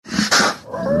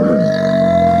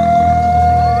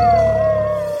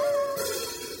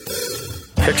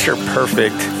picture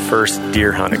perfect first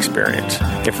deer hunt experience.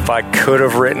 If I could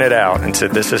have written it out and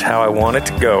said, this is how I want it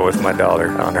to go with my daughter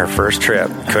on her first trip,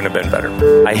 couldn't have been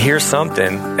better. I hear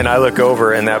something and I look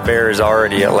over and that bear is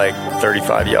already at like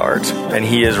 35 yards and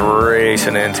he is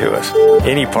racing into us.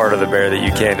 Any part of the bear that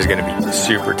you can is going to be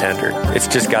super tender. It's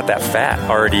just got that fat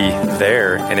already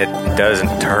there and it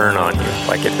doesn't turn on you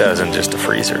like it does in just a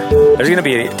freezer. There's going to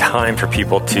be a time for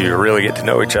people to really get to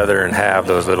know each other and have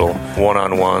those little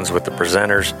one-on-ones with the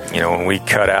presenters. You know, when we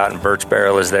cut out and Birch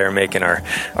Barrel is there making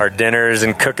our dinners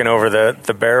and cooking over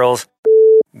the barrels.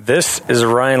 This is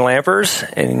Ryan Lampers,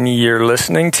 and you're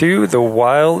listening to the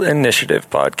Wild Initiative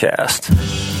podcast.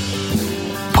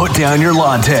 Put down your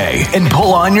latte and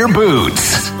pull on your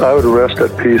boots. I would rest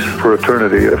at peace for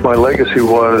eternity if my legacy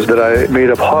was that I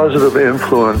made a positive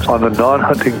influence on the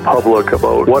non-hunting public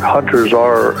about what hunters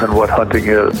are and what hunting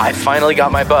is. I finally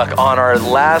got my buck on our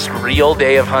last real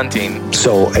day of hunting.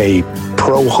 So a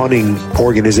pro-hunting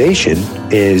organization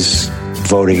is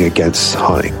voting against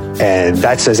hunting. And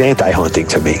that says anti-hunting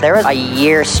to me. There was a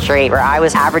year straight where I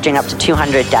was averaging up to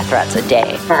 200 death threats a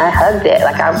day. I hugged it.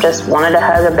 Like I just wanted to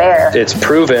hug a bear. It's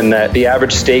proven that the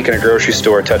average steak in a grocery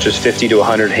store touches 50 to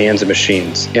 100 hands and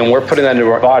machines. And we're putting that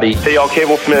into our body. Hey y'all,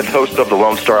 Cable Smith, host of the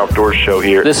Lone Star Outdoors show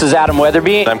here. This is Adam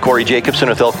Weatherby. I'm Corey Jacobson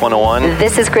with Elk 101.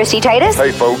 This is Christy Titus.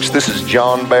 Hey folks, this is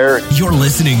John Barrett. You're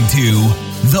listening to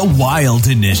The Wild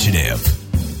Initiative.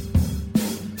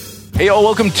 Hey y'all,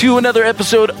 welcome to another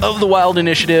episode of The Wild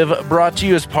Initiative, brought to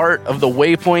you as part of the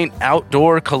Waypoint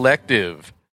Outdoor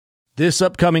Collective. This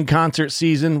upcoming concert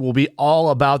season will be all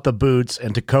about the boots,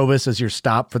 and Tecovas is your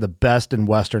stop for the best in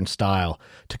Western style.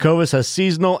 Tecovas has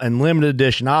seasonal and limited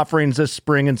edition offerings this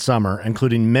spring and summer,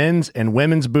 including men's and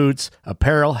women's boots,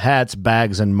 apparel, hats,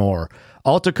 bags, and more.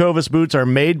 All Tecovas boots are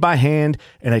made by hand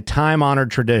in a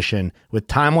time-honored tradition with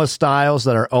timeless styles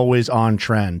that are always on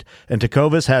trend. And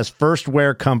Tecovas has first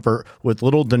wear comfort with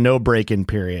little to no break-in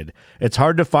period. It's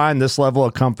hard to find this level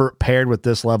of comfort paired with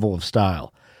this level of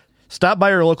style. Stop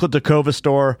by your local Tecovas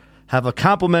store, have a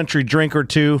complimentary drink or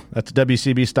two, that's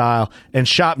WCB style, and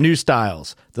shop new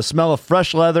styles. The smell of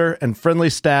fresh leather and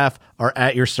friendly staff are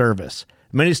at your service.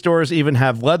 Many stores even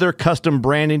have leather custom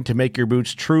branding to make your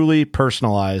boots truly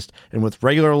personalized. And with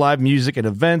regular live music and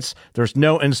events, there's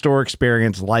no in-store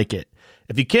experience like it.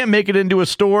 If you can't make it into a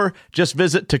store, just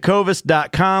visit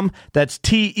tecovas.com. That's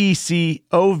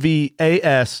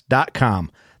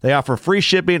TECOVAS.com. They offer free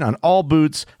shipping on all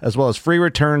boots, as well as free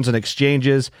returns and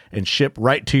exchanges, and ship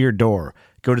right to your door.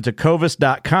 Go to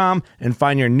tecovas.com and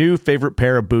find your new favorite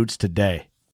pair of boots today.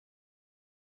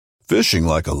 Fishing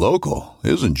like a local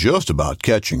isn't just about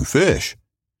catching fish.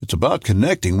 It's about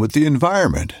connecting with the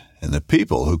environment and the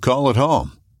people who call it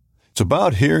home. It's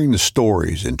about hearing the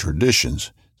stories and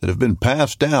traditions that have been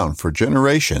passed down for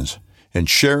generations and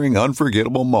sharing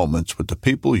unforgettable moments with the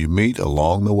people you meet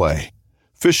along the way.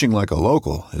 Fishing like a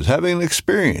local is having an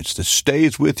experience that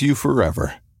stays with you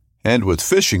forever. And with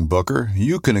Fishing Booker,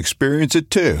 you can experience it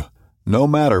too, no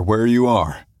matter where you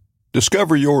are.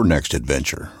 Discover your next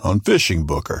adventure on Fishing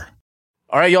Booker.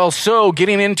 All right, y'all, so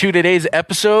getting into today's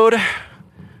episode,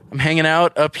 I'm hanging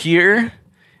out up here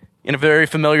in a very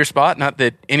familiar spot. Not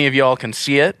that any of y'all can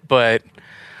see it, but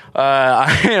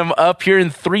I am up here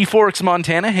in Three Forks,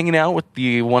 Montana, hanging out with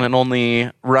the one and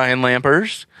only Ryan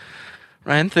Lampers.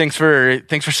 Ryan, thanks for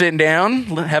sitting down,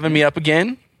 having me up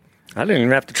again. I didn't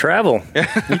even have to travel.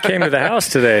 You came to the house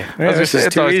today. Yeah, this is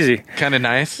too easy. Kind of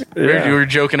nice. Yeah. We were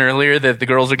joking earlier that the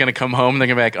girls are going to come home and they're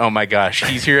going to be like, oh my gosh,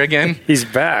 he's here again? He's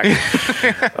back.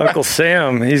 Uncle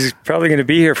Sam, he's probably going to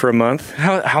be here for a month.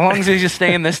 How long is he just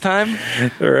staying this time?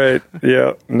 All right.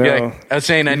 Yeah. No. I was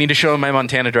saying I need to show him my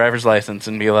Montana driver's license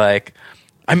and be like,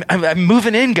 I'm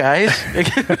moving in, guys.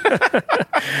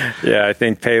 Yeah, I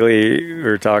think Paley, we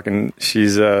were talking,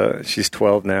 she's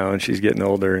 12 now and she's getting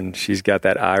older and she's got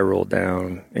that eye roll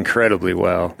down incredibly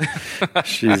well.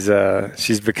 She's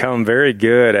become very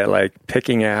good at like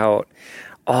picking out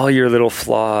all your little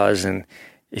flaws, and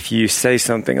if you say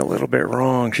something a little bit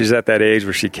wrong, she's at that age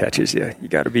where she catches you. You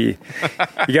got to be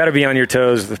on your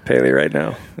toes with Paley right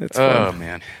now. It's fun. Oh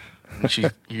man.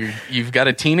 You've got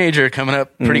a teenager coming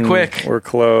up pretty quick. We're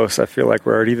close. I feel like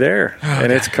we're already there.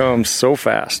 And it's come so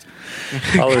fast.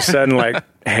 All of a sudden, like,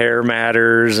 hair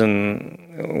matters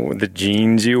and the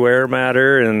jeans you wear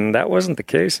matter, and that wasn't the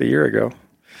case a year ago.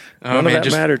 None of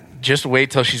that mattered. Just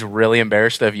wait till she's really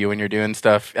embarrassed of you when you're doing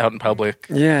stuff out in public.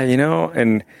 Yeah,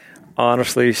 and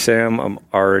honestly, Sam, I'm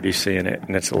already seeing it,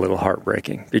 and it's a little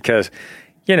heartbreaking because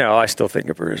I still think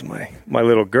of her as my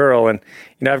little girl. And,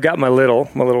 I've got my little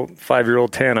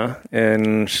 5-year-old Tana,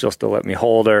 and she'll still let me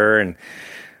hold her and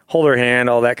hold her hand,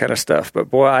 all that kind of stuff. But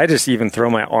boy, I just even throw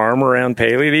my arm around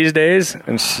Paley these days,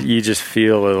 and you just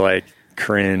feel like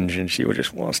cringe, and she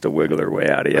just wants to wiggle her way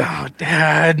out of you. Oh,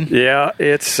 Dad. Yeah,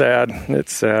 it's sad.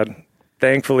 It's sad.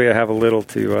 Thankfully, I have a little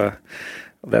to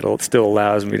that still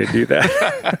allows me to do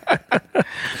that.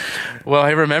 Well,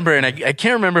 I remember, and I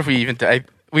can't remember if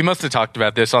we must have talked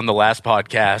about this on the last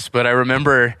podcast, but I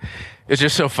remember it's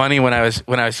just so funny when I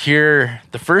was here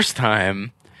the first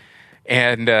time,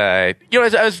 and I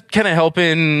was kind of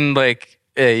helping, like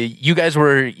you guys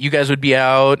would be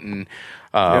out, and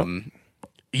I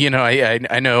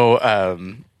know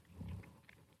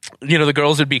the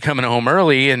girls would be coming home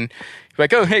early, and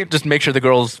like, oh, hey, just make sure the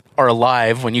girls are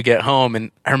alive when you get home.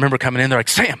 And I remember coming in, they're like,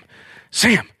 Sam,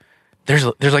 there's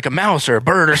like a mouse or a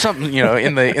bird or something,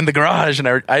 in the garage. And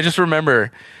I just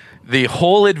remember the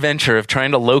whole adventure of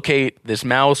trying to locate this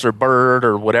mouse or bird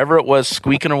or whatever it was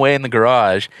squeaking away in the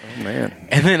garage. Oh, man.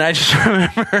 And then I just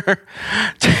remember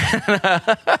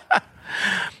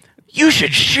you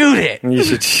should shoot it. You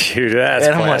should shoot it. That's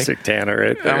classic Tanner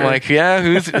right there. I'm like, yeah,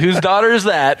 whose daughter is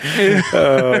that?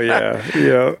 Oh, yeah.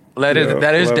 Yeah. That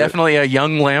is definitely a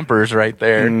young Lampers right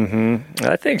there. Mm-hmm.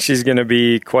 I think she's going to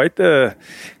be quite the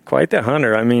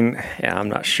hunter. I mean, yeah, I'm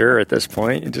not sure at this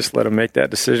point. You just let them make that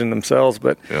decision themselves.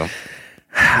 But yeah.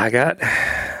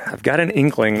 I've got an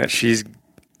inkling that she's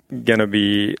going to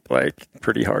be like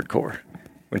pretty hardcore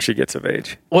when she gets of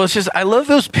age. Well, it's just, I love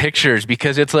those pictures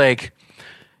because it's like,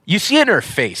 you see it in her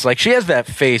face, like she has that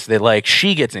face that like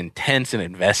she gets intense and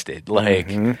invested, like,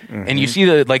 and you see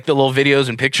the little videos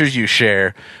and pictures you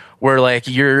share where like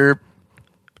you're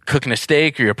cooking a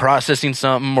steak or you're processing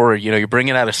something or you're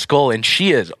bringing out a skull, and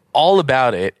she is all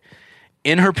about it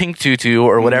in her pink tutu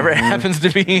or whatever it happens to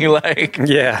be. Like,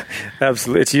 yeah,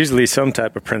 absolutely. It's usually some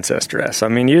type of princess dress. I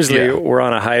mean, usually we're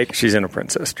on a hike, she's in a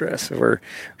princess dress. We're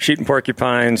shooting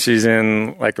porcupines, she's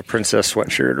in like a princess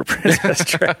sweatshirt or princess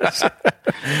dress,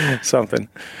 something.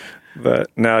 But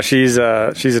no, she's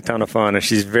a ton of fun, and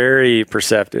she's very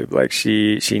perceptive. Like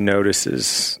she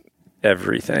notices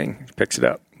everything, picks it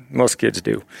up. Most kids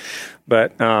do,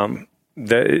 but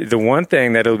the one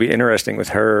thing that'll be interesting with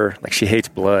her, like she hates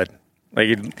blood.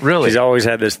 Like, really, she's always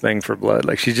had this thing for blood.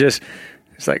 Like it's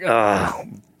like, oh,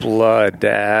 blood,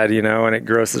 Dad, and it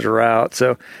grosses her out.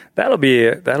 So that'll be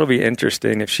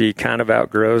interesting if she kind of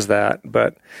outgrows that.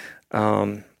 But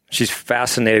she's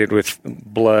fascinated with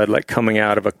blood, like coming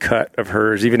out of a cut of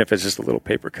hers, even if it's just a little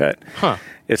paper cut. Huh.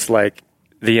 It's like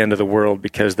the end of the world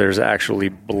because there's actually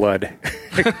blood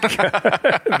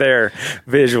there,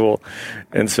 visual.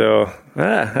 And so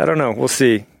I don't know. We'll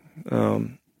see.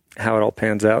 How it all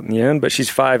pans out in the end, but she's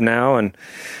 5 now, and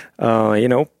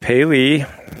Paley,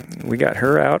 we got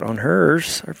her out on our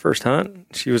first hunt.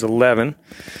 She was 11,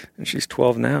 and she's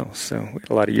 12 now, so we got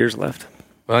a lot of years left.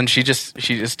 Well, and she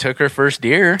just took her first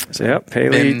deer. So yeah,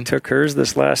 Paley took hers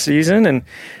this last season, and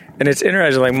it's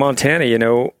interesting. Like Montana,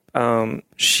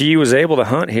 she was able to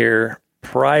hunt here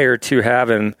prior to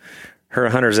having her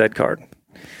hunter's ed card,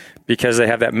 because they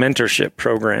have that mentorship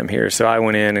program here. So I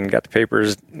went in and got the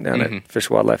papers down at Fish,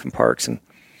 Wildlife, and Parks and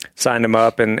signed them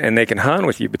up, and they can hunt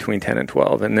with you between 10 and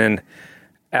 12. And then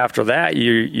after that,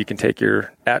 you can take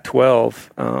your, at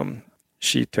 12,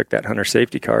 she took that hunter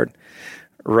safety card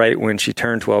right when she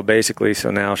turned 12, basically. So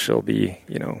now she'll be,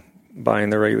 buying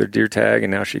the regular deer tag,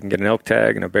 and now she can get an elk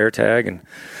tag and a bear tag and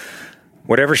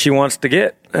whatever she wants to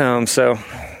get.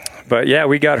 But yeah,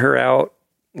 we got her out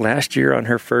last year on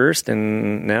her first,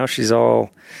 and now she's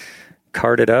all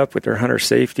carded up with her hunter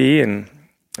safety, and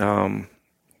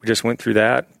we just went through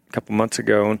that a couple months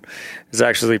ago, and it's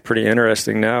actually pretty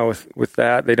interesting now with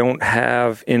that. They don't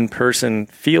have in-person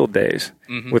field days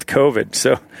with COVID,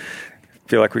 so I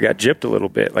feel like we got gypped a little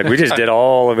bit. Like we just did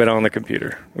all of it on the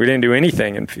computer. We didn't do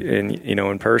anything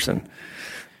in person,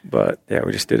 but yeah,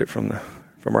 we just did it from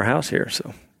our house here,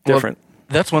 so different. Well,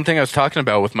 that's one thing I was talking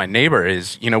about with my neighbor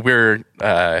is, we were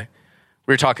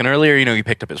talking earlier, he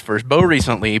picked up his first bow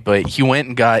recently, but he went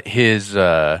and got his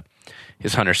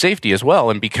hunter safety as well.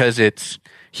 And because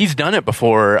he's done it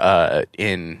before,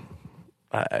 in,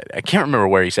 I can't remember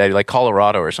where he said, like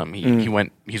Colorado or something.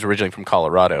 He's originally from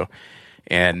Colorado,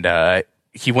 and,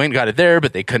 he went and got it there,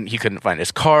 but he couldn't find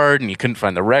his card, and he couldn't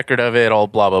find the record of it, all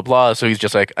blah, blah, blah. So he's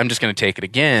just like, I'm just going to take it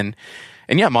again.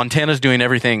 And yeah, Montana's doing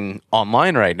everything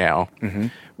online right now,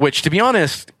 which, to be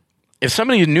honest, if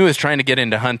somebody new is trying to get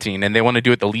into hunting and they want to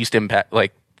do it the least impact,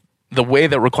 like the way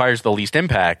that requires the least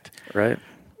impact, right?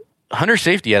 Hunter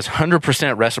safety has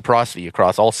 100% reciprocity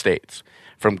across all states,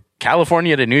 from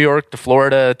California to New York to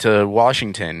Florida to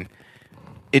Washington.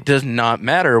 It does not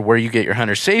matter where you get your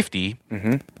hunter safety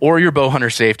or your bow hunter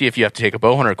safety if you have to take a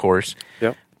bow hunter course.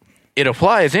 Yep. it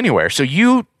applies anywhere. So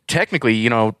you technically, you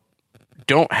know,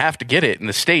 don't have to get it in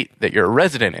the state that you're a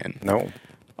resident in. No.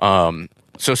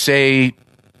 So say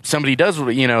somebody does,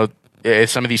 you know,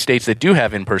 some of these states that do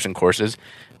have in-person courses,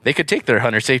 they could take their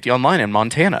hunter safety online in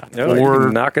Montana. No, or you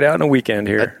can knock it out in a weekend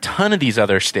here. A ton of these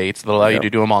other states that allow you to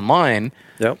do them online.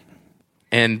 Yep.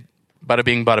 And bada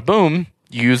bing, bada boom,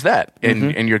 you use that,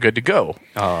 and you're good to go.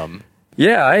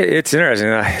 Yeah, it's interesting.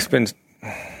 It's been,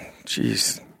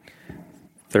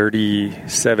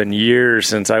 37 years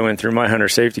since I went through my hunter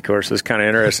safety course. It's kind of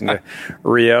interesting to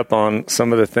re-up on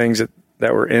some of the things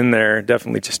that were in there.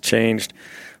 Definitely just changed.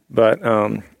 But,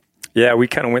 yeah, we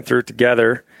kind of went through it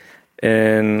together.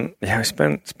 And, yeah, I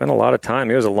spent a lot of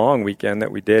time. It was a long weekend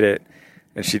that we did it.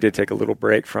 And she did take a little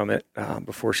break from it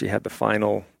before she had the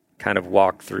final kind of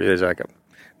walk through. It was like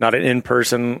not an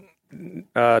in-person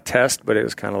test, but it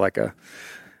was kind of like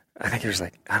I think there's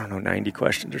 90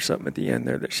 questions or something at the end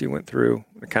there that she went through.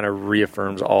 It kind of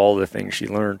reaffirms all the things she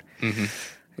learned. Mm-hmm.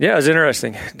 Yeah, it was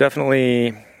interesting.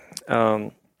 Definitely,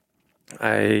 I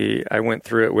went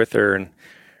through it with her and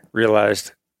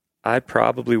realized I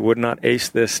probably would not ace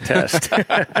this test. I've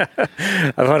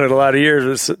hunted a lot of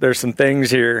years. There's some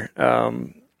things here.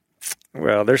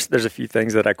 Well, there's a few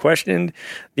things that I questioned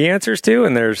the answers to,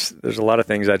 and there's a lot of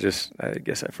things I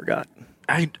guess I forgot.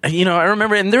 I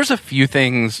remember, and there's a few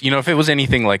things, you know, if it was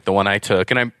anything like the one I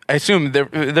took, and I assume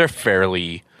they're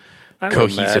fairly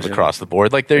cohesive across the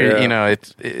board. Like they're, you know,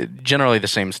 it's generally the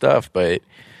same stuff, but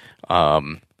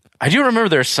I do remember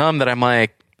there's some that I'm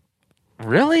like,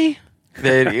 really?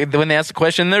 When they asked the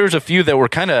question, there was a few that were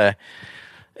kind of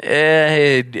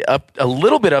a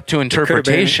little bit up to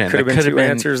interpretation. Could have been two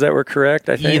answers that were correct,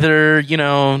 I think. Either, you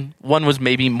know, one was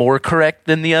maybe more correct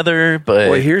than the other, but...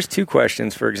 Well, here's two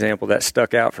questions, for example, that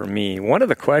stuck out for me. One of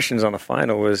the questions on the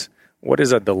final was, what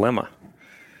is a dilemma?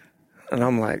 And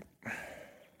I'm like,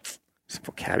 it's a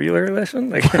vocabulary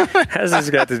lesson? Like, how's this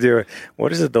got to do with,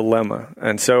 what is a dilemma?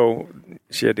 And so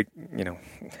she had to, you know,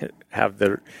 have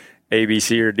the A, B,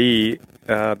 C, or D,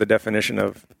 the definition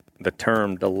of the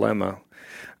term dilemma.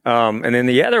 And then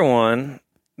the other one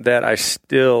that I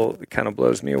still kind of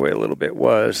blows me away a little bit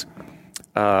was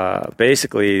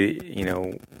basically, you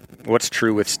know, what's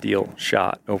true with steel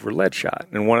shot over lead shot?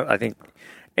 And I think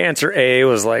answer A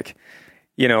was like,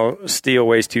 you know, steel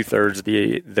weighs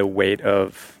 2/3 the weight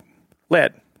of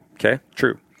lead. Okay,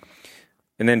 true.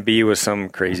 And then B was some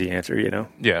crazy answer, you know?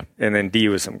 Yeah. And then D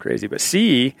was some crazy. But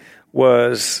C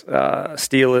was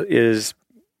steel is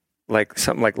like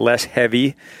something like less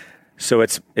heavy. So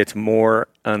it's more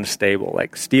unstable.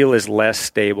 Like steel is less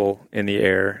stable in the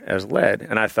air as lead.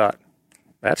 And I thought,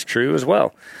 that's true as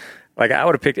well. Like I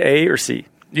would have picked A or C.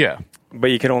 Yeah.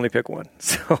 But you can only pick one.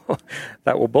 So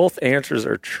that, well, both answers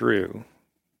are true.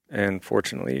 And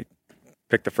fortunately,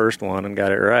 picked the first one and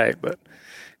got it right. But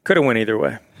could have went either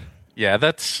way. Yeah,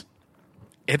 that's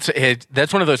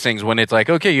one of those things when it's like,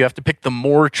 okay, you have to pick the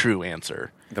more true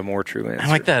answer. The more true answer. I'm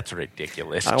like, that's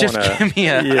ridiculous. Give me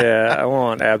a... Yeah, I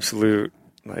want absolute,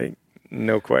 like,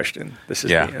 no question. This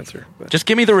is the answer. But. Just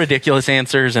give me the ridiculous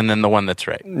answers and then the one that's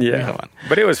right. Yeah.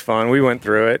 But it was fun. We went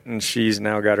through it, and she's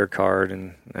now got her card,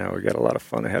 and now we got a lot of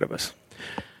fun ahead of us.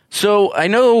 So I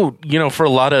know, you know, for a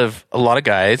lot of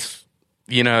guys,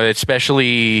 you know,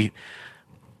 especially,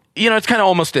 you know, it's kind of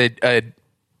almost a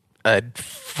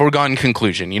foregone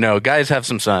conclusion. You know, guys have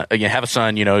a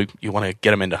son, you know, you want to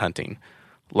get them into hunting.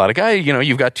 A lot of guys, you know,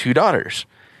 you've got 2 daughters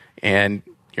and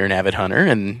you're an avid hunter,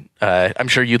 and I'm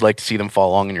sure you'd like to see them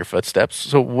follow along in your footsteps.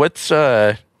 So what's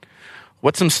some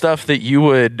stuff that you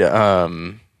would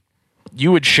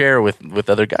share with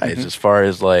other guys as far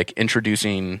as like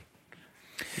introducing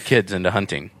kids into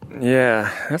hunting? Yeah,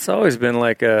 that's always been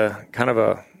like a kind of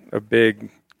a big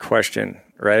question,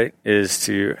 right? Is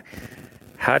to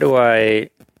how do I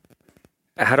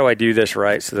do this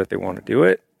right so that they want to do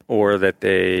it, or that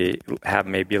they have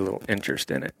maybe a little interest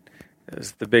in it?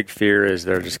 Because the big fear is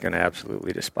they're just going to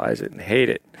absolutely despise it and hate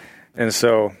it. And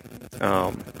so,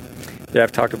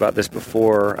 I've talked about this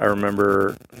before. I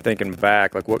remember thinking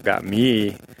back, like what got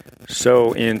me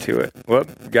so into it,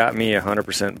 what got me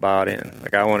 100% bought in.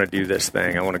 Like I want to do this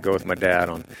thing. I want to go with my dad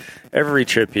on every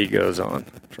trip he goes on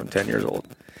from 10 years old.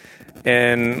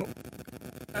 And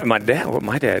what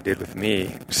my dad did with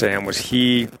me, Sam, was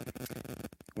he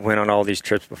went on all these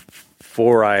trips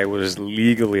before I was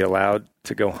legally allowed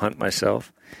to go hunt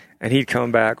myself. And he'd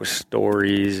come back with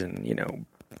stories and, you know,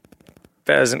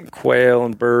 pheasant, quail,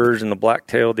 and birds and the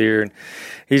black-tailed deer. And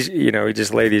he's, you know, he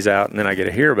just lay these out, and then I get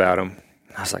to hear about them.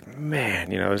 And I was like, man,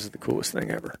 you know, this is the coolest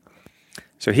thing ever.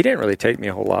 So he didn't really take me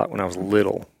a whole lot when I was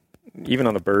little, even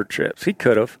on the bird trips. He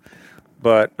could have,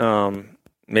 but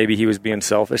maybe he was being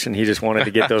selfish and he just wanted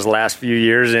to get those last few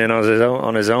years in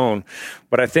on his own.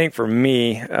 But I think for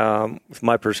me, with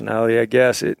my personality, I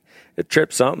guess it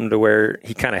tripped something to where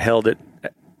he kind of held it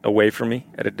away from me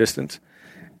at a distance.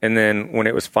 And then when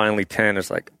it was finally 10, it's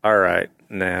like, all right,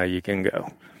 now you can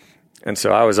go. And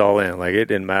so I was all in. Like, it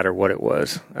didn't matter what it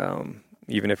was.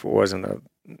 Even if it wasn't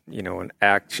an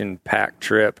action-packed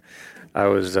trip, I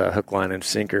was hook, line, and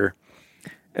sinker.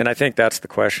 And I think that's the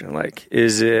question. Like,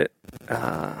 is there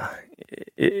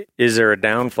a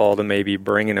downfall to maybe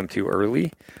bringing them too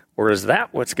early? Or is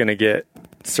that what's going to get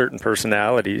certain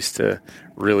personalities to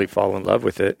really fall in love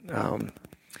with it? I've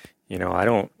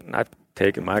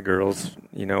taken my girls,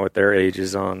 at their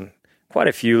ages on quite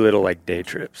a few little like day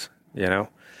trips,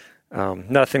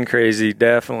 nothing crazy,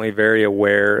 definitely very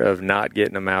aware of not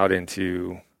getting them out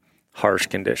into harsh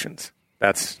conditions.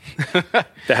 That's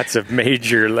a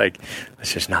major, like,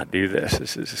 let's just not do this.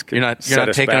 This is just you're not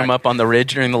taking them up on the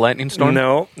ridge during the lightning storm?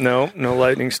 No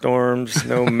lightning storms,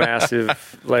 no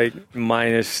massive like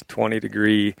minus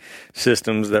 20-degree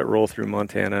systems that roll through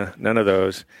Montana. None of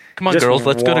those. Come on, girls,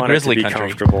 let's go to grizzly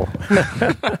country. Comfortable.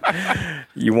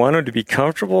 You want them to be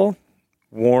comfortable,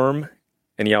 warm,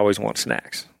 and you always want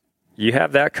snacks. You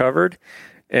have that covered,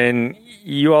 and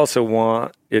you also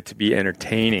want it to be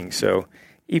entertaining. So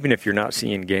even if you're not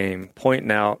seeing game, pointing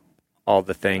out all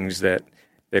the things that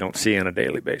they don't see on a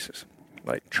daily basis,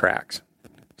 like tracks,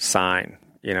 sign,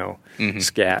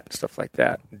 scat, stuff like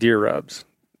that, deer rubs,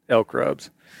 elk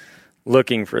rubs,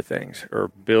 looking for things, or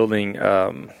building,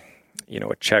 a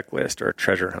checklist or a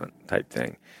treasure hunt type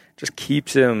thing. Just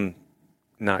keeps them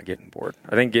not getting bored.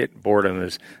 I think boredom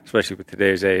is, especially with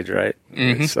today's age, right?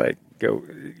 Mm-hmm. It's like go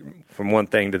from one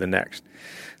thing to the next.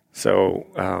 So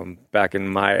back in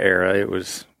my era, it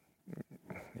was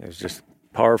just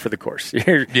par for the course.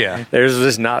 Yeah, there's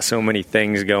just not so many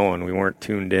things going. We weren't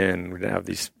tuned in. We didn't have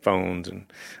these phones and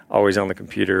always on the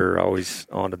computer, always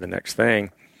on to the next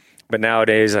thing. But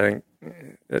nowadays, I think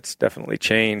that's definitely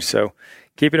changed. So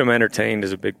keeping them entertained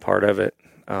is a big part of it.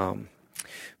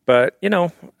 But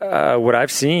what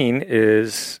I've seen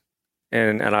is,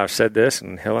 and I've said this,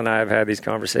 and Hill and I have had these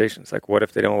conversations. Like, what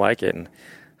if they don't like it? And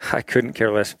I couldn't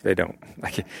care less if they don't.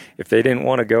 Like, if they didn't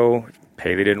want to go,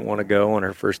 Paley didn't want to go on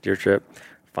her first deer trip,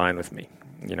 fine with me.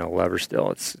 Love her still.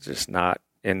 It's just not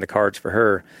in the cards for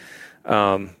her.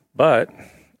 But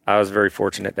I was very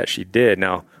fortunate that she did.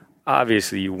 Now,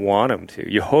 obviously, you want them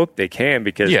to. You hope they can,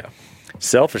 because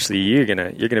selfishly, you're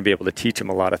gonna be able to teach them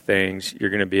a lot of things.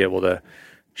 You're gonna be able to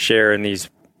share in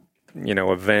these,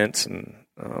 events, and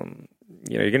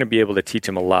you're gonna be able to teach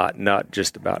them a lot, not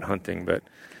just about hunting, but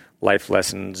life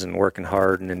lessons and working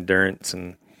hard and endurance,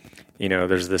 and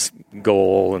there's this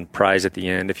goal and prize at the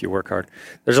end if you work hard.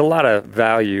 There's a lot of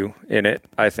value in it,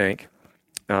 I think,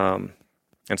 and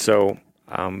so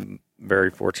I'm very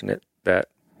fortunate that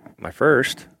my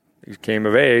first, who came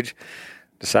of age,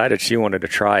 decided she wanted to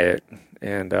try it,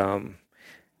 and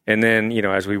then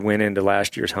as we went into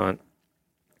last year's hunt,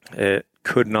 it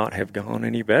could not have gone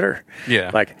any better.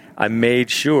 Yeah, like I made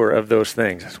sure of those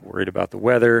things. I was worried about the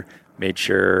weather. Made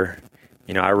sure,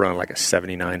 I run like a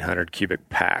 7,900 cubic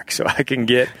pack, so I can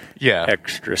get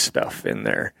extra stuff in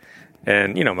there.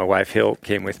 And, my wife Hill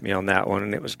came with me on that one,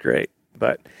 and it was great.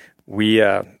 But we,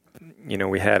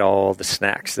 we had all the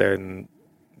snacks there and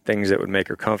things that would make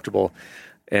her comfortable.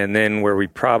 And then where we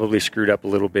probably screwed up a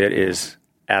little bit is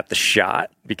at the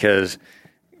shot, because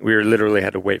we literally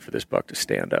had to wait for this buck to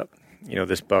stand up.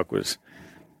 This buck was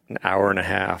an hour and a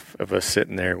half of us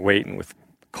sitting there waiting with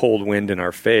cold wind in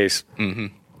our face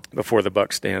before the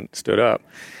buck stood up,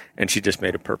 and she just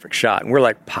made a perfect shot. And we're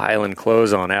like piling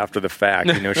clothes on after the fact.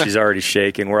 She's already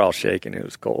shaking. We're all shaking. It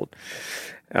was cold.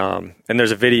 And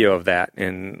there's a video of that,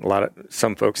 and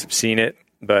some folks have seen it,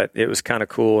 but it was kind of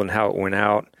cool and how it went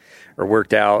out or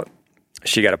worked out.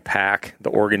 She got a pack,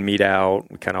 the organ meat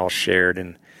out. We kind of all shared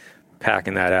in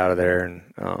packing that out of there,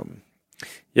 and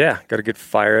got a good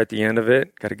fire at the end of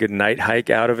it. Got a good night hike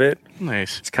out of it.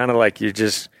 Nice. It's kind of like you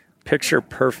just picture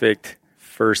perfect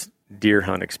first deer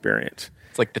hunt experience.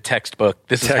 It's like the textbook.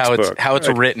 This is how it's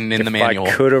written in the manual.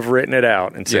 I could have written it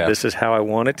out and said, this is how I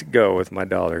want it to go with my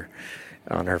daughter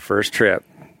on her first trip.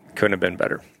 Couldn't have been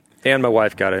better. And my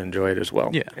wife got to enjoy it as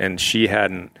well. Yeah. And she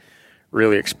hadn't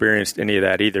really experienced any of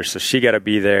that either. So she got to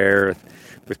be there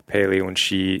with Paley when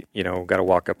she, got to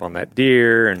walk up on that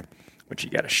deer, and when she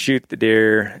got to shoot the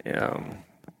deer.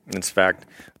 In fact,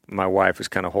 my wife was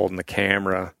kind of holding the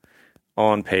camera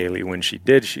on Paley when she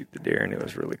did shoot the deer, and it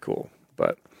was really cool.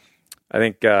 But I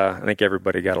think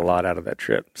everybody got a lot out of that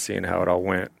trip, seeing how it all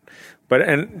went.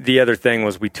 And the other thing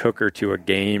was we took her to a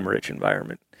game-rich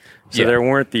environment. So there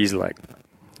weren't these like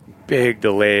big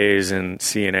delays in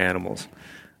seeing animals.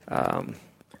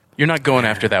 You're not going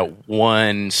after that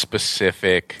one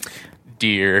specific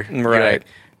deer. Right.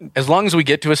 As long as we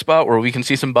get to a spot where we can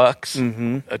see some bucks,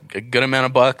 a good amount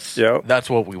of bucks, that's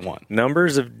what we want.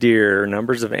 Numbers of deer,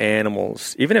 numbers of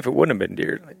animals, even if it wouldn't have been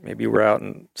deer, like maybe we're out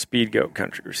in speed goat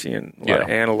country, we're seeing a lot of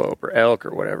antelope or elk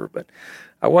or whatever, but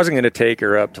I wasn't going to take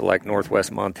her up to like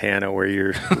northwest Montana where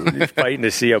you're fighting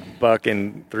to see a buck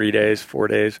in 3 days, 4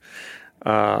 days.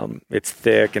 It's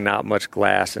thick and not much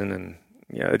glassing, and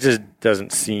it just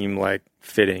doesn't seem like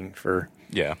fitting for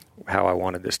how I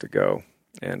wanted this to go.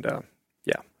 And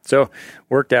so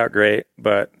worked out great,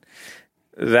 but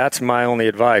that's my only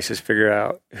advice is figure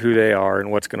out who they are and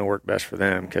what's going to work best for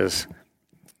them, because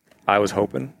I was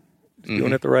hoping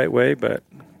doing it the right way, but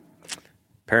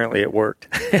apparently it worked.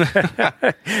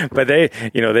 But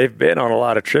they've been on a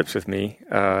lot of trips with me,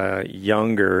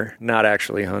 younger, not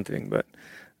actually hunting, but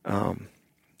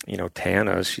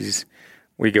Tana,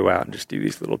 we go out and just do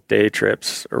these little day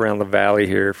trips around the valley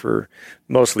here for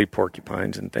mostly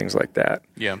porcupines and things like that.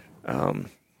 Yeah.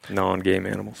 Non-game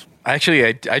animals.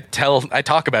 Actually, I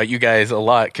talk about you guys a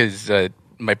lot because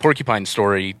my porcupine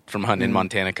story from hunting in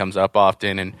Montana comes up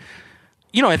often, and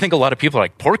I think a lot of people are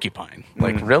like, porcupine,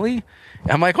 like really?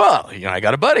 And I'm like, well, I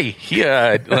got a buddy. He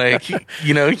and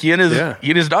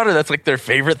his daughter, that's like their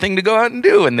favorite thing to go out and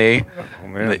do, and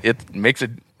it makes a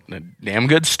damn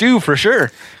good stew for sure.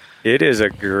 It is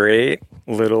a great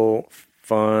little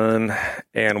fun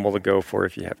animal to go for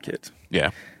if you have kids. Yeah.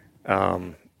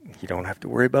 You don't have to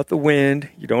worry about the wind.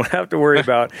 You don't have to worry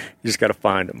about. You just got to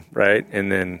find them, right? And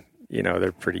then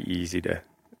they're pretty easy to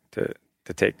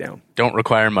take down. Don't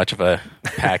require much of a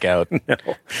pack out.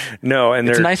 No, and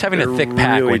it's nice having a thick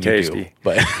pack really when tasty. You do.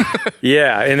 But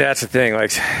yeah, and that's the thing.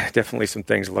 Like, definitely some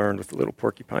things learned with the little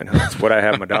porcupine hunts. What I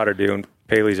have my daughter do, and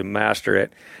Paley's a master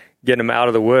at getting them out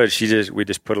of the woods. We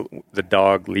just put the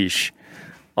dog leash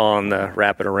on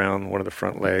wrap it around one of the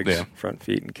front legs, front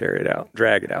feet, and carry it out,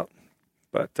 drag it out.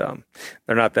 But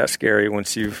they're not that scary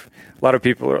once a lot of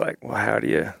people are like, well, how do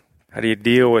you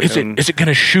deal with them? Is it going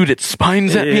to shoot its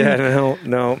spines at me? Yeah,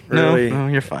 no, really. No,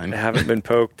 you're fine. They haven't been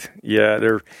poked. Yeah,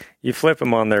 you flip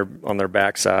them on their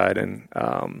backside, and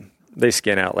they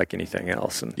skin out like anything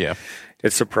else. And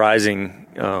it's surprising.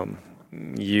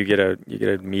 You get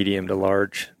a medium to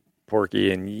large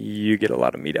porky, and you get a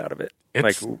lot of meat out of it.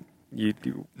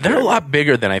 They're a lot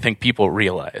bigger than I think people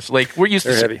realize. Like, we're used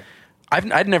to heavy.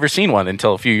 I'd never seen one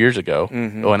until a few years ago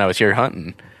when I was here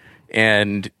hunting,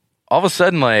 and all of a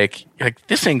sudden, like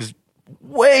this thing's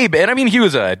way big. I mean, he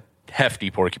was a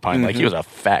hefty porcupine, like he was a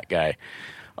fat guy,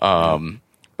 but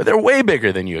they're way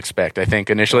bigger than you expect. I think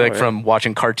initially, from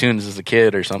watching cartoons as a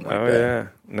kid or something. Oh like that. Yeah,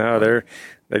 no,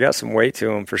 they got some weight to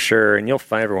them for sure, and you'll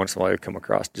find every once in a while you come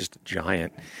across just a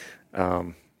giant.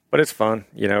 But it's fun,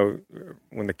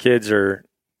 when the kids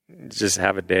just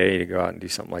have a day to go out and do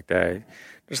something like that.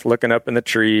 Just looking up in the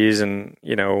trees, and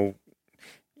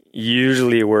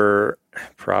usually we're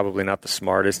probably not the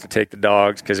smartest to take the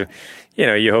dogs because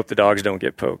you hope the dogs don't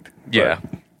get poked. Yeah,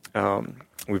 but,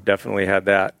 we've definitely had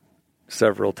that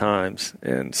several times,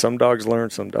 and some dogs learn,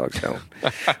 some dogs don't.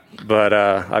 But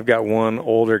I've got one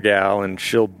older gal, and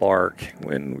she'll bark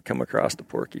when we come across the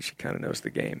porky. She kind of knows the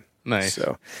game. Nice.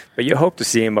 So, but you hope to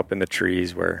see them up in the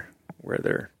trees where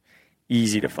they're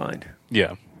easy to find.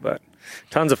 Yeah, but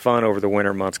tons of fun over the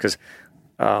winter months because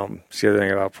the other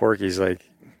thing about porkies, like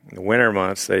in the winter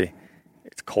months,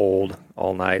 it's cold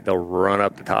all night. They'll run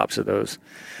up the tops of those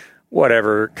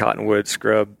whatever cottonwood,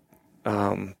 scrub,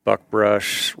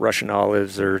 buckbrush, Russian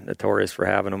olives are notorious for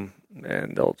having them,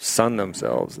 and they'll sun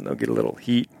themselves and they'll get a little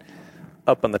heat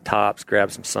up on the tops,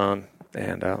 grab some sun,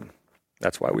 and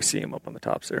that's why we see them up on the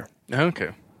tops there.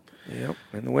 Okay. Yep,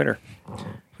 in the winter. Well,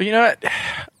 you know what?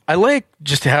 I like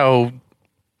just how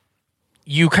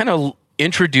you kind of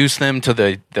introduce them to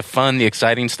the fun, the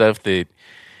exciting stuff that,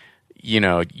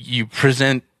 you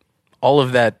present all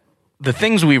of that, the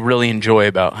things we really enjoy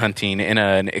about hunting in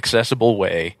an accessible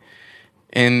way,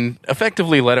 and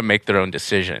effectively let them make their own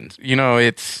decisions.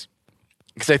 It's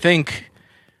because I think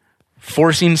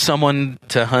forcing someone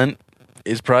to hunt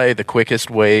is probably the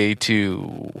quickest way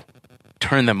to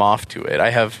turn them off to it. I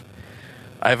have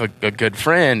a good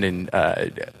friend, and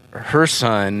her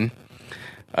son,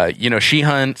 she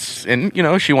hunts,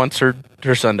 and she wants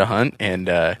her son to hunt, and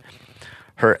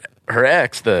her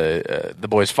ex, the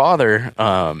boy's father,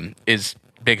 is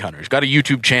big hunter. He's got a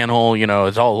YouTube channel,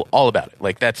 it's all about it.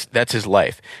 Like that's his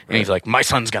life. And he's like, my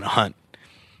son's gonna hunt.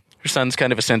 Her son's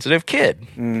kind of a sensitive kid.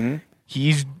 Mm-hmm.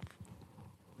 He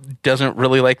doesn't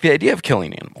really like the idea of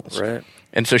killing animals. Right.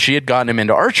 And so she had gotten him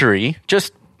into archery.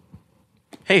 Just,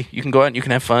 hey, you can go out and you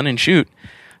can have fun and shoot.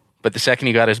 But the second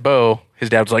he got his bow, his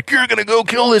dad was like, you're going to go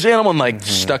kill this animal, and like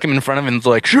stuck him in front of him and was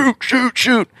like, shoot, shoot,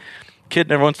 shoot. Kid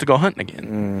never wants to go hunting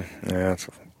again.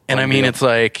 And I mean, it's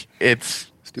like,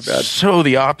 it's too bad. So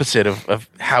the opposite of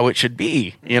how it should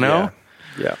be, you know?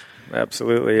 Yeah,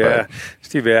 absolutely. Yeah. But it's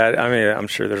too bad. I mean, I'm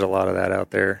sure there's a lot of that out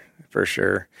there for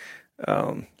sure.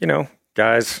 You know,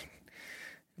 guys,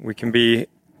 we can be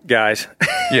guys.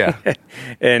 Yeah.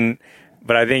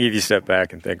 But I think if you step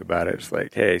back and think about it, it's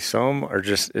like, hey, some are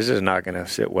just, this is not going to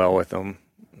sit well with them.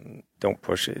 Don't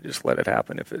push it. Just let it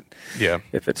happen.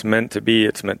 If it's meant to be,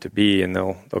 it's meant to be, and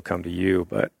they'll come to you.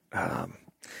 But, and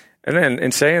then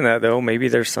in saying that though, maybe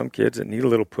there's some kids that need a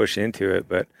little push into it,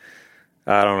 but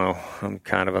I don't know. I'm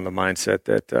kind of on the mindset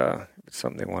that, if it's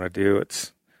something they want to do,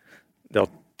 they'll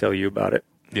tell you about it.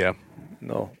 Yeah. And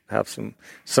they'll have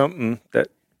something that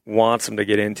wants them to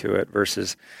get into it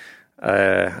versus,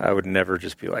 I would never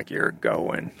just be like, you're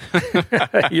going,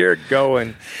 and you're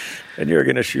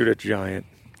going to shoot a giant.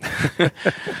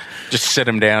 Just sit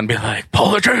him down and be like,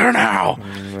 pull the trigger now.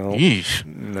 No. Yeesh.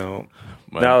 No.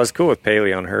 No, it was cool with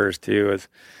Paley on hers too.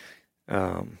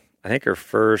 I think her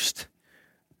first,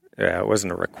 it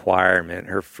wasn't a requirement.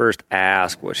 Her first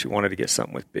ask was she wanted to get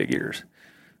something with big ears.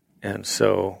 And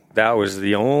so that was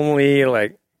the only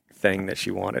like thing that she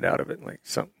wanted out of it, like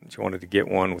something she wanted to get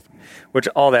one with, which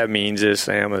all that means is,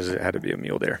 Sam, is it had to be a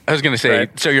mule deer. I was going to say,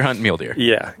 right? So you're hunting mule deer.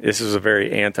 Yeah, this is a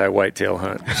very anti-whitetail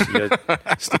hunt. She had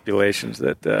stipulations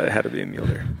that it had to be a mule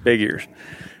deer, big ears.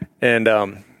 And,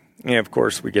 of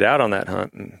course, we get out on that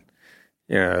hunt, and,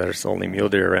 there's only mule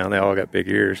deer around. They all got big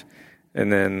ears.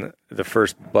 And then the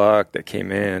first buck that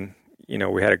came in,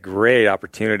 we had a great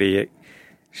opportunity.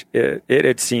 It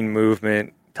had seen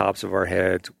movement, tops of our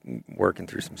heads, working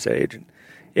through some sage. And,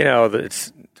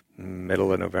 it's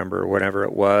middle of November or whatever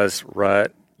it was,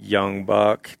 rut, young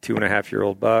buck,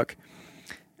 2.5-year-old buck,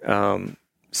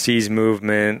 sees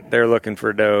movement. They're looking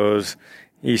for does.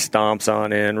 He stomps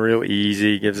on in real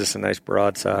easy, gives us a nice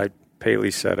broadside.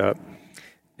 Paley set up.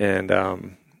 And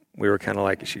we were kind of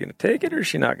like, is she going to take it or is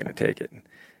she not going to take it? And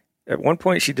at one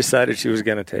point, she decided she was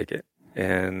going to take it.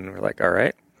 And we're like, all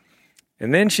right.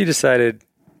 And then she decided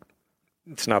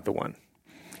it's not the one.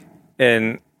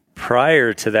 And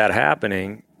prior to that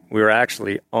happening, we were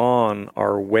actually on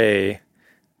our way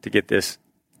to get this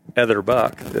other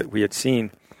buck that we had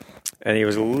seen. And he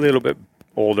was a little bit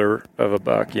older of a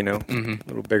buck, a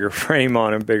little bigger frame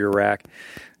on him, bigger rack.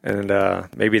 And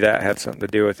maybe that had something to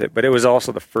do with it. But it was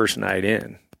also the first night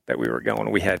in that we were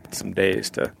going. We had some days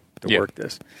to work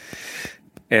this.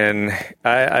 And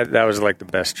I that was like the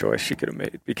best choice she could have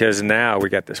made, because now we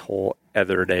got this whole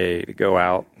other day to go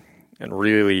out and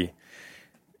really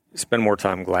spend more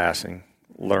time glassing,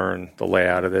 learn the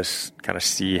layout of this, kind of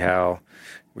see how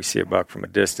we see a buck from a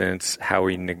distance, how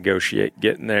we negotiate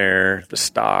getting there, the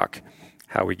stock,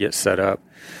 how we get set up.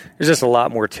 There's just a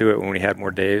lot more to it when we had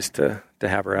more days to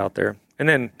have her out there. And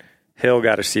then Hill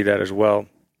got to see that as well.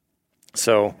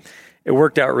 So it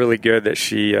worked out really good that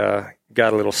she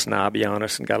got a little snobby on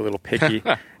us and got a little picky.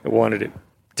 I wanted to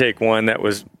take one that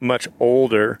was much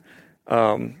older.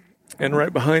 And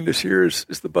right behind us here is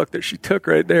the buck that she took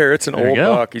right there. It's an old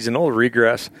buck. He's an old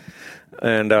regress.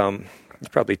 And he's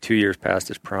probably 2 years past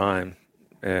his prime.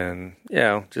 And,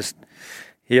 just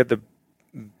he had the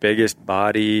biggest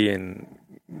body and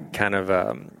kind of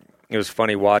it was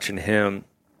funny watching him,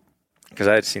 because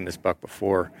I had seen this buck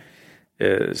before,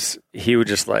 is he would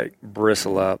just like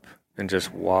bristle up and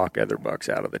just walk other bucks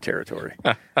out of the territory.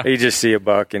 He'd just see a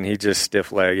buck and he'd just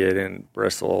stiff-legged and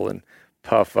bristle and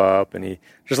puff up, and he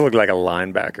just looked like a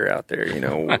linebacker out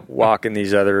there, walking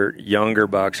these other younger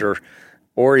bucks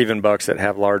or even bucks that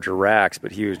have larger racks,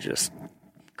 but he was just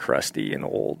crusty and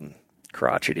old and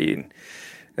crotchety.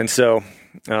 And so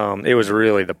it was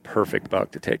really the perfect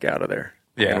buck to take out of there.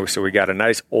 Yeah. And so we got a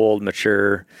nice old,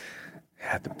 mature,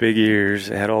 had the big ears,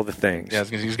 had all the things. Yeah,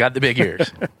 he's got the big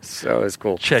ears. So it's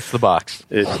cool. Checks the box.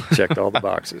 It checked all the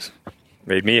boxes.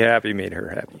 Made me happy, made her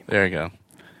happy. There you go.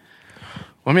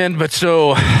 Well, man, but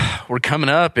so we're coming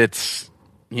up. It's,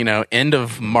 end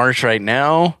of March right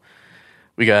now.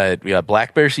 We got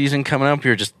black bear season coming up. We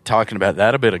were just talking about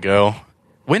that a bit ago.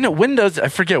 When does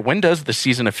the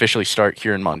season officially start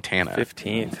here in Montana?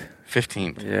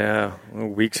 15th. Yeah,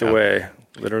 weeks away.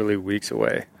 Literally weeks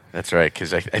away. That's right,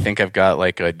 because I think I've got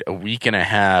like a week and a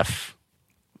half.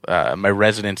 My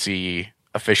residency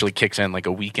officially kicks in like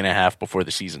a week and a half before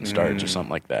the season starts or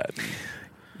something like that.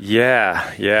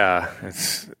 Yeah.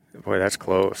 That's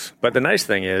close. But the nice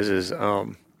thing is a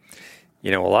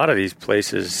lot of these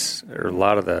places, or a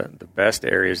lot of the best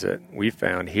areas that we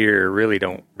found here really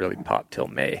don't pop till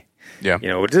May. Yeah.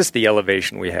 Just the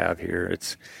elevation we have here.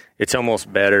 It's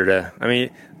almost better to. I mean,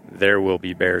 there will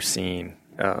be bears seen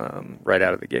right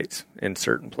out of the gates in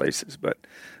certain places, but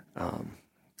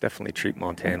definitely treat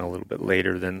Montana a little bit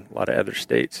later than a lot of other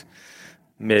states.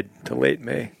 Mid to late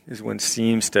May is when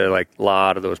seems to like a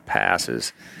lot of those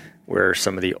passes where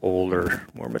some of the older,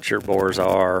 more mature boars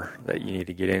are that you need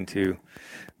to get into.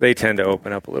 They tend to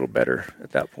open up a little better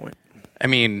at that point. I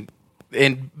mean,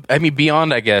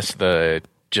 beyond, I guess, the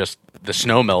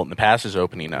snow melt and the passes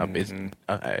opening up is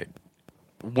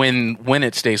when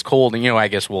it stays cold, and I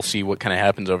guess we'll see what kind of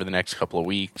happens over the next couple of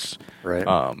weeks. Right.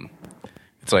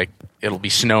 It's like it'll be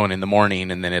snowing in the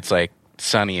morning, and then it's like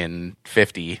sunny and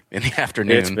 50 in the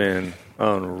afternoon. It's been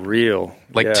unreal.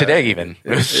 Like today, even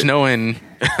it was snowing.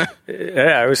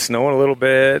 Yeah, it was snowing a little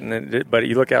bit, but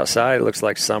you look outside, it looks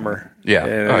like summer.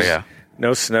 Yeah.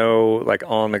 No snow like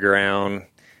on the ground.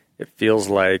 It feels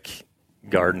like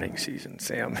gardening season,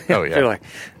 Sam. Oh yeah.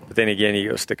 But then again,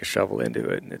 you go stick a shovel into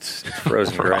it, and it's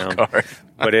frozen ground.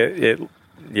 But I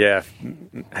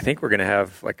think we're going to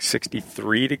have like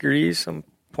 63 degrees some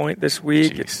point this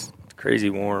week. Jeez. It's crazy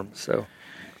warm. So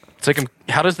it's like,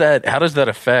 how does that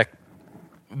affect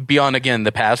beyond, again,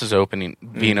 the passes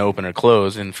being open or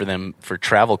closed, and for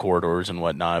travel corridors and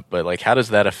whatnot? But like, how does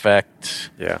that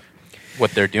affect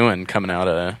what they're doing coming out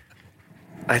of?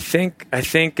 I think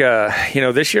this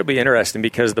year will be interesting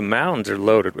because the mountains are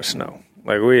loaded with snow.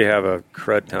 Like, we have a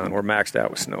crud ton. We're maxed out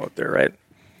with snow up there, right?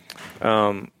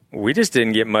 We just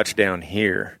didn't get much down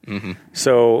here. Mm-hmm.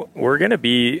 So we're going to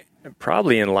be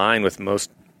probably in line with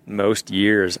most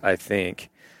years, I think.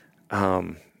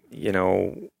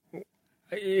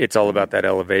 It's all about that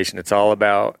elevation. It's all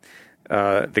about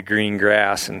the green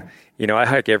grass. And, I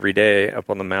hike every day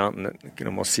up on the mountain. You can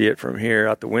almost see it from here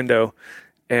out the window.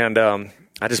 And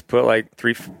I just put like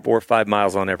 3, 4, 5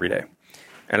 miles on every day.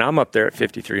 And I'm up there at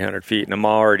 5,300 feet, and I'm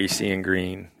already seeing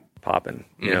green popping.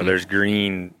 There's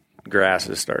green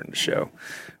grasses starting to show.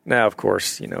 Now, of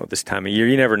course, this time of year,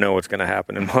 you never know what's going to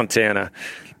happen in Montana.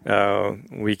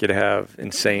 We could have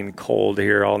insane cold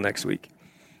here all next week.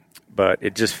 But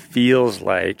it just feels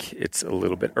like it's a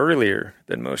little bit earlier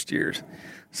than most years.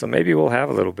 So maybe we'll have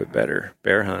a little bit better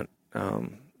bear hunt.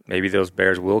 Maybe those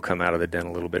bears will come out of the den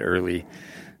a little bit early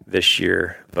this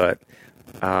year. But,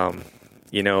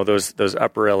 those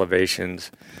upper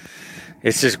elevations,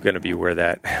 it's just going to be where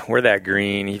that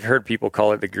green, you've heard people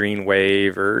call it the green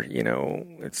wave, or,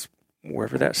 it's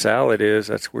wherever that salad is,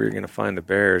 that's where you're going to find the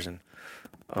bears. And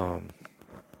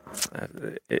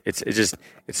it's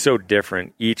so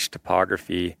different. Each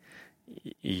topography,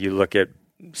 you look at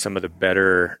some of the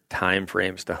better time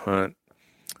frames to hunt,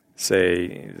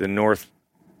 say the North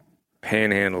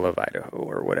Panhandle of Idaho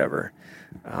or whatever.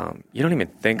 You don't even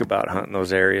think about hunting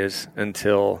those areas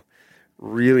until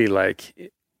really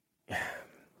like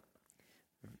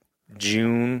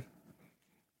June,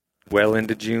 well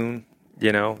into June.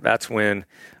 That's when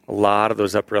a lot of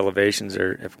those upper elevations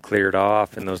have cleared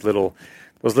off, and those little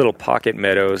pocket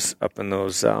meadows up in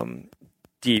those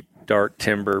deep, dark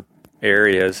timber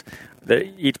areas.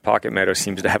 Each pocket meadow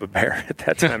seems to have a bear at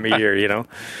that time of year,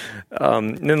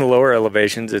 And then the lower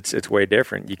elevations, it's way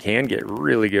different. You can get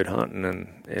really good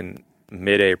hunting in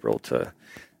mid-April to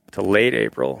late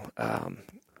April.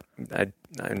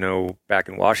 I know back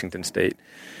in Washington State,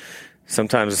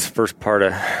 sometimes the first part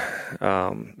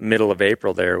of middle of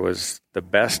April there was the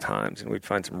best times, and we'd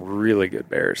find some really good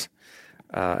bears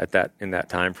in that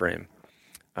time frame.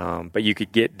 But you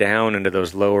could get down into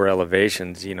those lower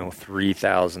elevations,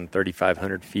 3,000,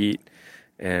 3,500 feet,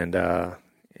 and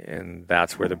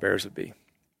that's where the bears would be.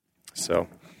 So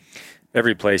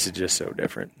every place is just so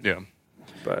different. Yeah.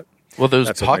 But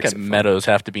those pocket meadows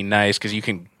have to be nice because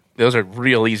those are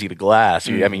real easy to glass.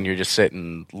 Mm-hmm. You're just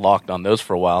sitting locked on those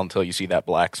for a while until you see that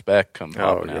black speck come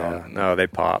popping out. No, they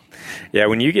pop. Yeah,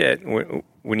 when you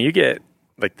get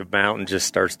like the mountain just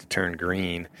starts to turn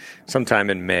green sometime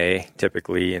in May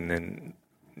typically, and then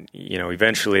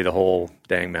eventually the whole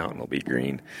dang mountain will be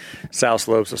green. South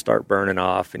slopes will start burning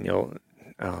off, and you'll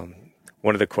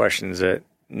one of the questions that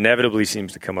inevitably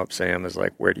seems to come up, Sam, is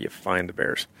like, where do you find the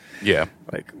bears? Yeah.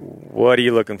 Like, what are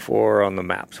you looking for on the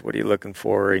maps? What are you looking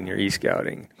for in your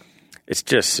e-scouting? It's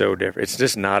just so different. It's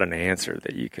just not an answer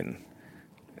that you can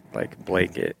like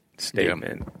blanket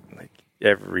statement. Yeah. Like,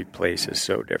 every place is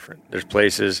so different. There's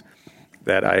places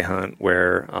that I hunt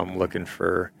where I'm looking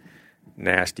for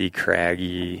nasty,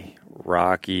 craggy,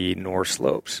 rocky north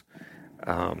slopes.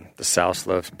 The south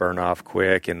slopes burn off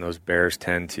quick, and those bears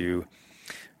tend to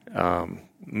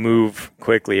move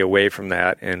quickly away from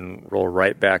that and roll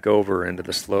right back over into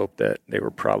the slope that they were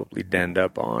probably denned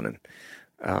up on.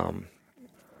 And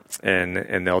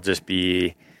and they'll just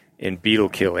be in beetle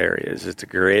kill areas. It's a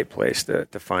great place to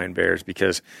find bears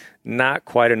because not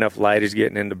quite enough light is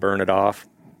getting in to burn it off,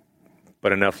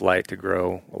 but enough light to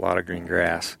grow a lot of green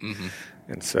grass. Mm-hmm.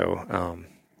 And so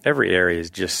every area is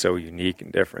just so unique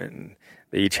and different, and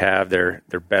they each have their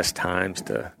best times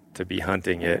to be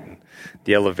hunting it, and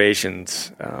the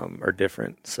elevations are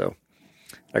different. So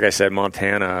like I said,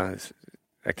 Montana,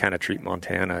 I kind of treat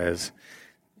Montana as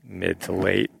mid to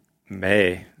late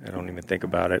May. I don't even think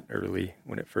about it early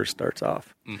when it first starts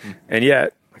off. Mm-hmm. And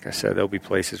yet, like I said, there'll be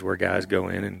places where guys go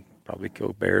in and probably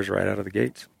kill bears right out of the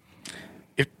gates.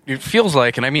 It feels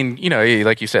like, and I mean,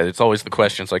 like you said, it's always the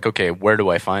questions like, okay, where do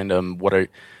I find them?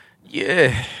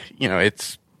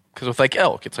 It's because with like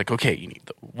elk, it's like, okay, you need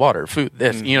the water, food,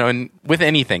 this, and with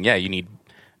anything, you need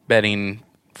bedding,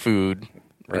 food,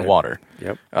 and water.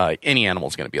 Yep. Any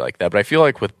animal's going to be like that. But I feel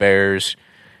like with bears,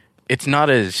 it's not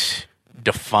as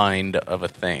defined of a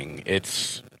thing.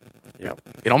 It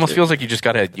almost feels like you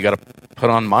gotta put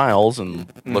on miles and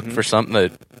look for something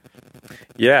that.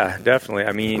 Yeah, definitely.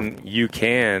 I mean, you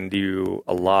can do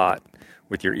a lot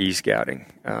with your e-scouting.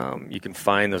 You can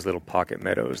find those little pocket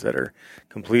meadows that are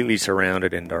completely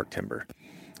surrounded in dark timber.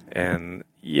 And,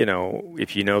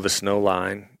 if you know the snow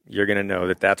line, you're going to know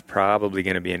that that's probably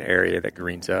going to be an area that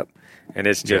greens up, and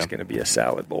it's just going to be a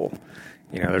salad bowl.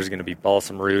 There's going to be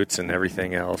balsam roots and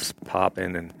everything else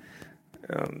popping,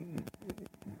 and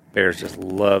bears just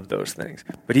love those things.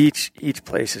 But each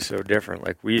place is so different.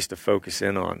 Like, we used to focus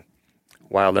in on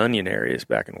wild onion areas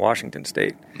back in Washington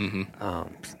State.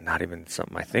 Mm-hmm. It's not even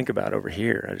something I think about over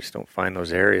here. I just don't find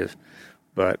those areas.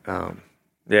 But,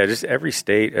 just every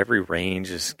state, every range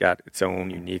has got its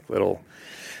own unique little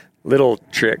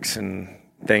tricks and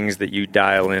things that you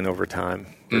dial in over time,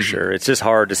 for sure. It's just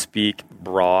hard to speak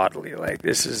broadly, like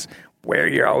this is where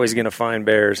you're always going to find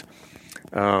bears.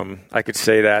 I could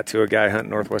say that to a guy hunting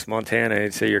northwest Montana, and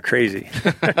he'd say you're crazy.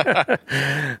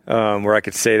 Where I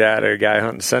could say that to a guy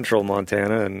hunting central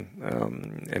Montana,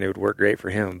 and it would work great for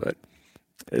him. But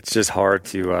it's just hard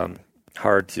to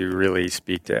really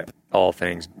speak to all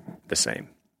things the same.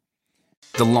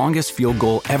 The longest field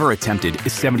goal ever attempted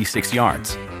is 76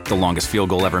 yards. The longest field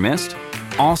goal ever missed?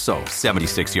 Also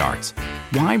 76 yards.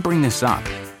 Why bring this up?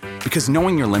 Because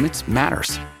knowing your limits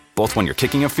matters, both when you're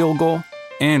kicking a field goal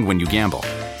and when you gamble.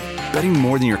 Betting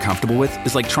more than you're comfortable with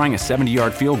is like trying a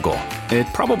 70-yard field goal. It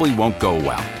probably won't go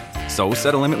well. So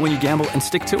set a limit when you gamble and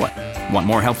stick to it. Want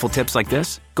more helpful tips like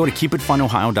this? Go to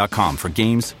keepitfunohio.com for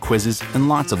games, quizzes, and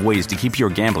lots of ways to keep your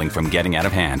gambling from getting out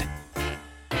of hand.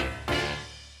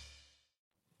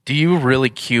 Do you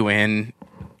really cue in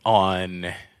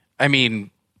on,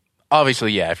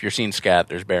 obviously, if you're seeing scat,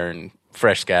 there's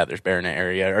fresh scat, there's bear in an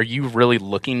area. Are you really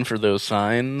looking for those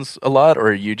signs a lot, or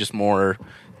are you just more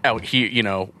out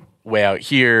here, way out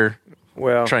here,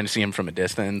 trying to see them from a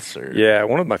distance? Or? Yeah,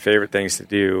 one of my favorite things to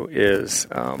do is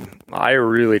I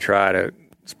really try to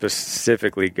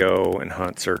specifically go and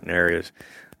hunt certain areas.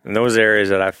 And those areas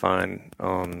that I find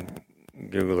on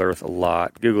Google Earth a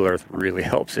lot. Google Earth really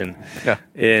helps I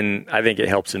think it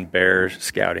helps in bear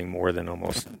scouting more than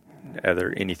almost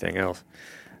anything else.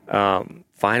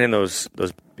 Finding those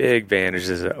big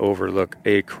vantages that overlook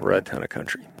a crud ton of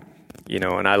country,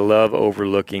 and I love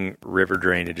overlooking river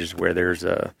drainages where there's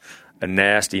a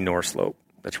nasty north slope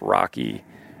that's rocky.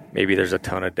 Maybe there's a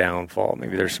ton of downfall.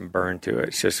 Maybe there's some burn to it.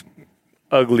 It's just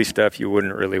ugly stuff. You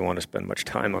wouldn't really want to spend much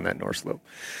time on that north slope.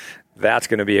 That's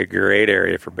going to be a great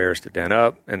area for bears to den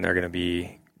up, and they're going to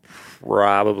be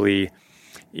probably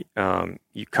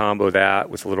you combo that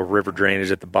with a little river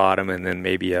drainage at the bottom, and then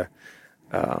maybe a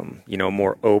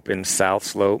more open south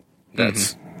slope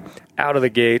that's out of the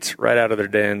gates, right out of their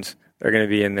dens. They're going to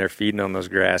be in there feeding on those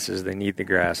grasses. They need the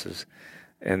grasses,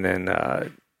 and then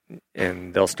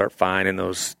and they'll start finding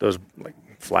those like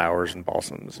flowers and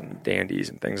balsams and dandies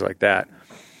and things like that.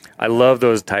 I love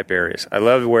those type areas. I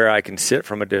love where I can sit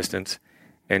from a distance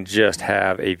and just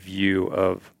have a view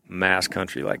of mass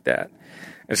country like that.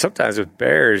 And sometimes with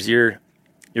bears, you're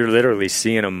literally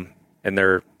seeing them and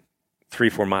they're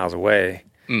 3-4 miles away.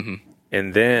 Mm-hmm.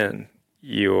 And then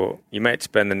you might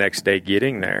spend the next day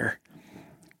getting there.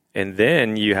 And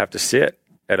then you have to sit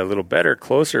at a little better,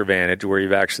 closer vantage where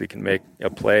you actually can make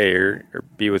a play or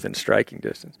be within striking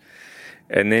distance.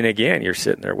 And then again, you're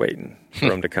sitting there waiting for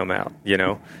them to come out,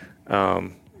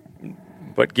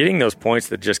 But getting those points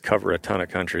that just cover a ton of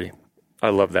country, I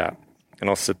love that. And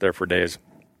I'll sit there for days.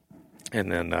 And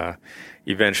then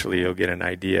eventually you'll get an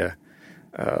idea,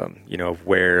 of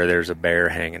where there's a bear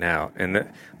hanging out. And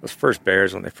those first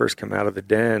bears, when they first come out of the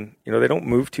den, they don't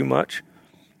move too much.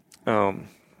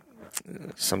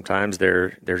 sometimes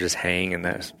they're just hanging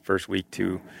that first week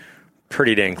too,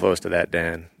 pretty dang close to that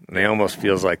den. And they almost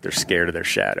feels like they're scared of their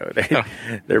shadow.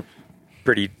 They're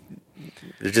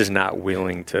just not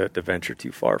willing to venture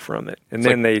too far from it. And it's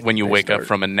then like when you wake up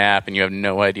from a nap and you have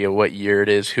no idea what year it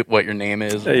is, what your name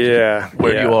is,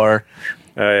 where you are.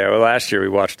 Well, last year we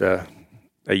watched a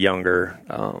younger,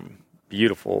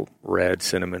 beautiful red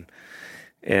cinnamon.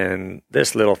 And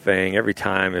this little thing, every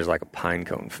time is like a pine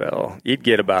cone fell. You'd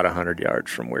get about 100 yards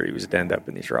from where he was denned up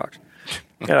in these rocks.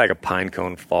 Had like a pine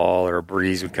cone fall or a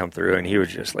breeze would come through, and he would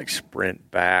just like sprint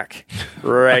back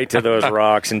right to those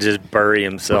rocks and just bury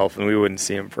himself, and we wouldn't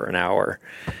see him for an hour.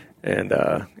 And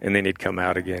then he'd come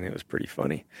out again. It was pretty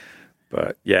funny.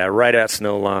 But yeah, right at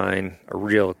snow line, a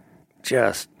real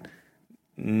just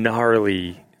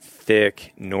gnarly,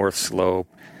 thick north slope,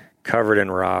 covered in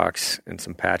rocks and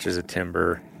some patches of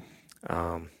timber.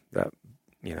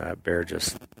 That bear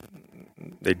just,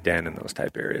 they den in those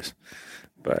type areas.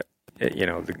 But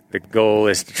the goal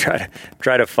is to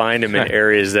try to find them in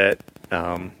areas that,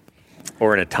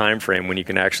 or in a time frame when you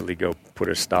can actually go put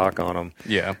a stock on them.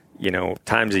 Yeah.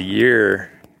 Times a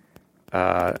year.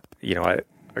 Like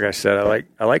I said,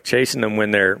 I like chasing them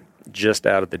when they're just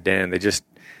out of the den.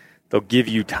 They'll give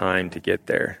you time to get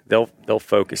there. They'll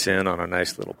focus in on a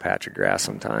nice little patch of grass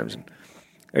sometimes, and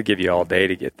they'll give you all day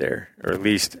to get there, or at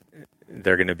least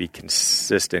they're going to be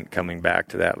consistent coming back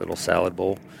to that little salad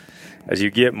bowl. As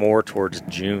you get more towards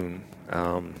June,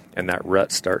 and that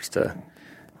rut starts to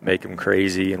make them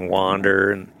crazy and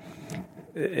wander,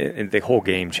 and the whole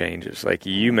game changes. Like,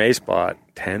 you may spot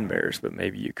 10 bears, but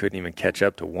maybe you couldn't even catch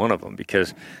up to one of them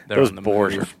because those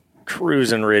boars are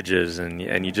cruising ridges, and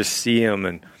you just see them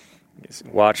and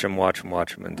watch them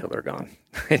until they're gone.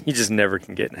 You just never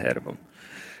can get ahead of them.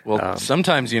 Well,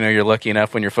 sometimes, you're lucky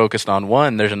enough when you're focused on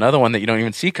one, there's another one that you don't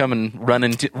even see coming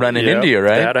running into you,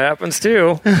 right? That happens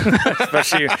too.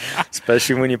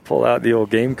 especially when you pull out the old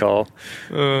game call.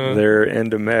 They're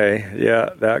end of May. Yeah,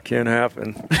 that can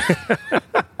happen.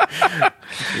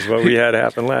 Is what we had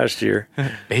happen last year.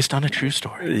 Based on a true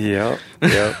story. Yep.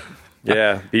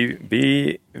 Yeah,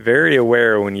 be very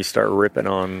aware when you start ripping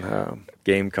on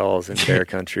game calls in bear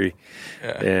country,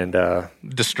 and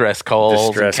distress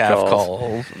calls, and calf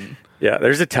calls. Yeah,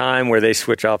 there's a time where they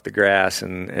switch off the grass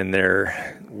and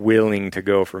they're willing to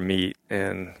go for meat,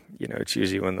 and it's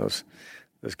usually when those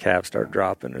calves start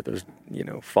dropping or those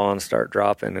fawns start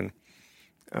dropping. And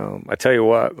I tell you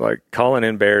what, like, calling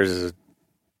in bears is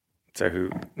it's a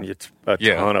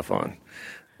ton of fun.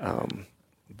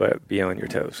 But be on your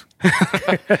toes.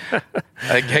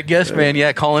 I guess,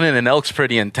 man, calling in an elk's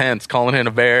pretty intense. Calling in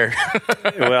a bear.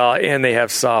 Well, and they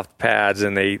have soft pads,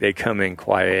 and they come in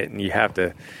quiet, and you have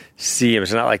to see them.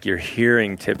 It's not like you're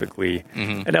hearing typically.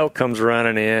 Mm-hmm. An elk comes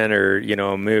running in, or,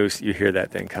 a moose, you hear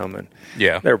that thing coming.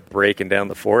 Yeah. They're breaking down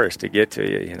the forest to get to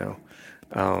you,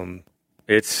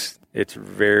 It's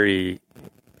very...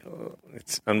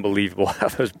 It's unbelievable how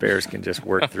those bears can just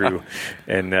work through,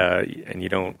 and you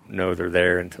don't know they're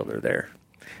there until they're there.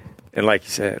 And like you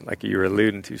said, like you were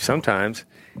alluding to, sometimes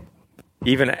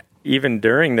even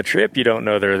during the trip, you don't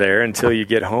know they're there until you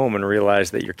get home and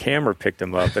realize that your camera picked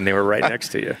them up and they were right next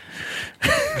to you.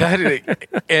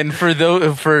 And for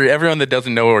everyone that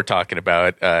doesn't know what we're talking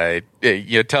about,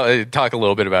 talk a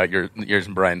little bit about yours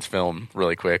and Brian's film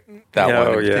really quick. That one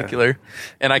in particular,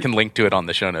 and I can link to it on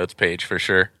the show notes page for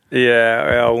sure.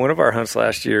 Yeah, one of our hunts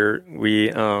last year, we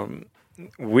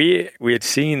had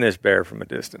seen this bear from a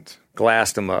distance,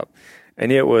 glassed him up,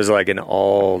 and it was like an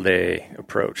all-day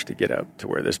approach to get up to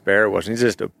where this bear was. And he's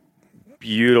just a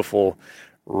beautiful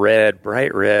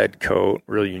bright red coat,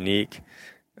 real unique.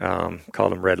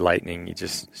 Called him Red Lightning. He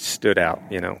just stood out,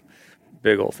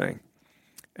 big old thing.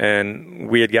 And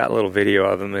we had got a little video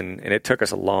of him, and it took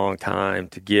us a long time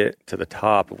to get to the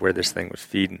top of where this thing was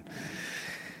feeding.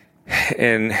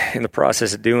 And in the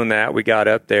process of doing that, we got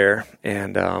up there,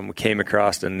 and we came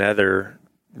across another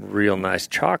real nice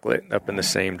chocolate up in the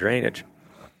same drainage.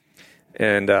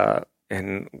 And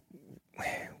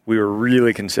we were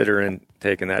really considering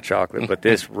taking that chocolate, but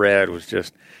this red was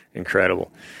just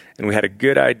incredible. And we had a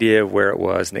good idea of where it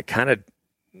was, and it kind of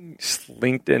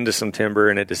slinked into some timber,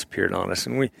 and it disappeared on us.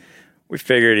 And we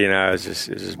figured, it's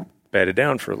just bedded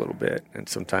down for a little bit, and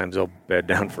sometimes they'll bed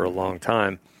down for a long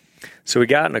time. So we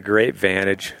got in a great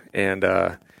vantage, and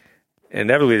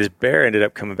inevitably this bear ended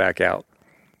up coming back out.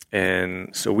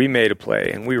 And so we made a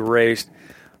play, and we raced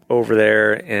over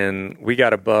there, and we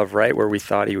got above right where we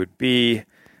thought he would be,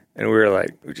 and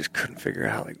we just couldn't figure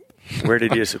out, where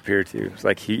did he disappear to? It's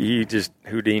like he just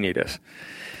Houdini'd us.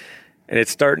 And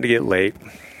it's starting to get late,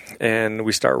 and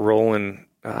we start rolling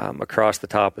across the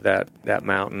top of that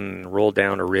mountain and rolled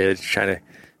down a ridge, trying to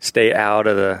stay out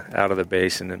of the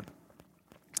basin,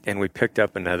 and we picked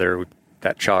up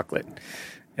that chocolate,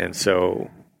 and so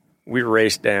we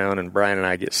raced down, and Brian and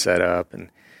I get set up, and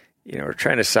we're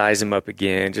trying to size him up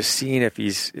again, just seeing if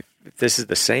this is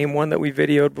the same one that we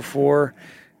videoed before,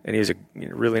 and he's a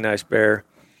really nice bear,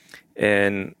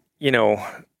 and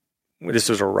this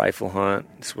was a rifle hunt,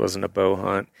 this wasn't a bow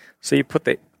hunt, so you put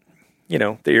the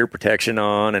ear protection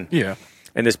on, and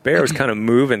this bear was kind of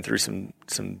moving through some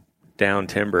down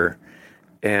timber,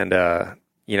 and I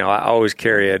always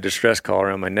carry a distress call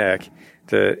around my neck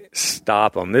to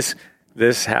stop him.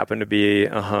 This happened to be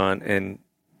a hunt, and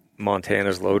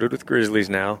Montana's loaded with grizzlies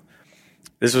now.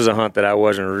 This was a hunt that I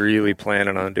wasn't really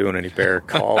planning on doing any bear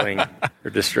calling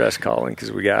or distress calling,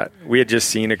 because we had just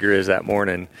seen a grizz that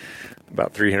morning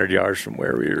about 300 yards from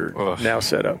where we were now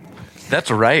set up. That's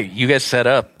right. You guys set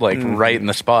up right in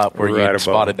the spot where you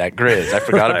spotted that grizz. I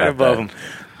forgot about above that. Him.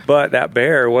 But that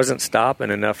bear wasn't stopping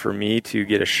enough for me to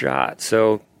get a shot.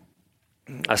 So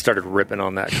I started ripping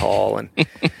on that call, and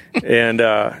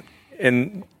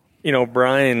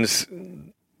Brian's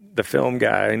the film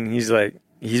guy, and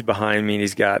he's behind me, and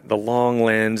he's got the long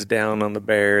lens down on the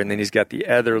bear, and then he's got the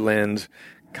other lens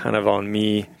kind of on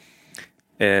me,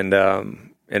 and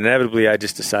inevitably I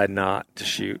just decide not to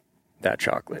shoot that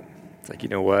chocolate. It's like, you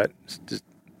know what?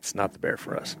 It's not the bear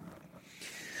for us.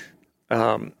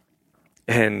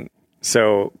 And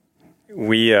so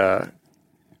we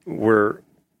were.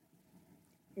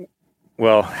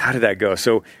 Well, how did that go?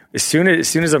 So as soon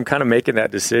as I'm kind of making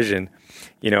that decision,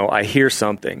 I hear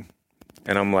something,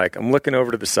 and I'm looking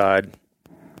over to the side,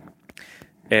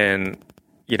 and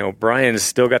Brian's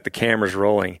still got the cameras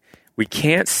rolling. We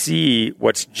can't see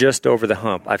what's just over the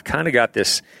hump. I've kind of got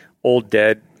this old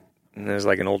dead, and there's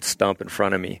like an old stump in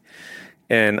front of me,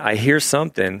 and I hear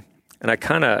something, and I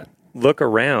kind of look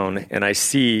around, and I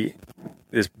see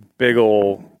this big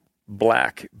old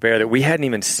black bear that we hadn't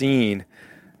even seen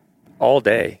all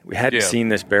day. We hadn't seen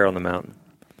this bear on the mountain.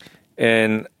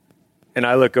 And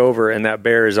I look over, and that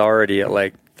bear is already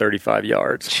at 35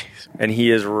 yards. Jeez. And he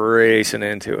is racing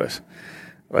into us.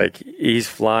 He's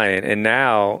flying. And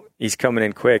now he's coming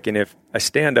in quick. And if I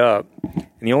stand up, and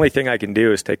the only thing I can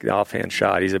do is take the offhand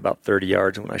shot. He's about 30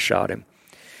 yards when I shot him.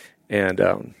 And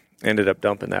ended up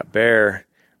dumping that bear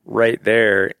right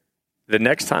there. The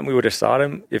next time we would have shot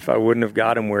him, if I wouldn't have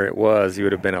got him where it was, he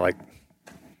would have been at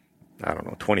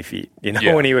 20 feet,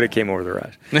 when he would have came over the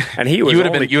rise. And he was you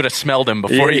would have smelled him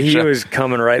before he was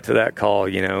coming right to that call,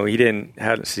 he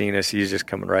hadn't seen us. He was just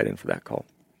coming right in for that call.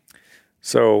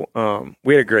 So,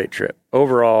 we had a great trip.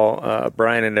 Overall,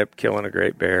 Brian ended up killing a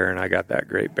great bear, and I got that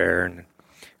great bear. And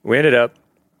we ended up,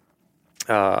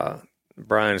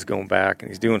 Brian's going back,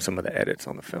 and he's doing some of the edits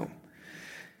on the film.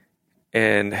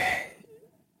 And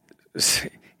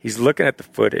he's looking at the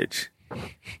footage,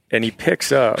 and he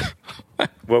picks up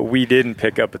what we didn't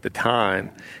pick up at the time,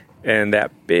 and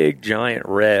that big giant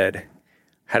red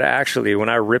had actually, when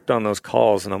I ripped on those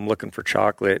calls and I'm looking for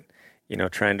chocolate,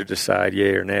 trying to decide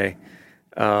yay or nay,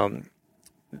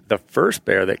 the first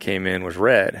bear that came in was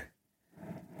red.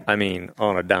 I mean,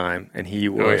 on a dime, and he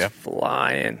was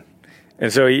flying.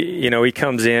 And so he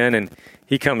comes in, and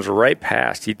he comes right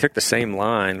past. He took the same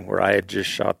line where I had just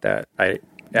shot that.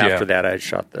 After that, I had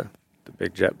shot the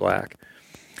big jet black.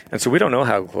 And so we don't know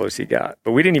how close he got,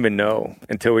 but we didn't even know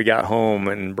until we got home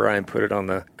and Brian put it on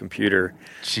the computer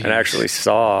and actually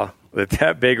saw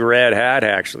that big red had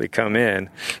actually come in.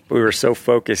 But we were so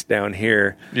focused down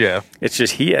here. Yeah. It's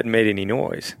just he hadn't made any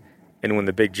noise. And when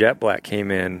the big jet black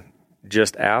came in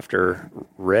just after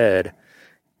red,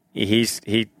 he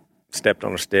stepped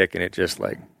on a stick, and it just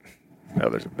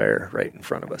there's a bear right in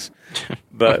front of us.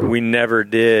 But we never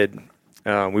did.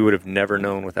 We would have never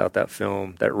known without that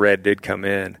film that red did come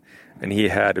in, and he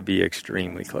had to be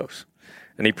extremely close.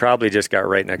 And he probably just got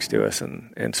right next to us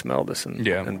and smelled us and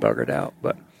buggered out.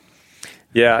 But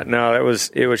yeah, no, it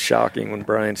was shocking when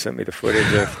Brian sent me the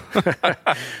footage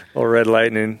of old Red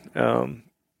Lightning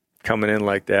coming in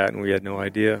like that, and we had no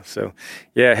idea. So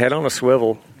yeah, head on a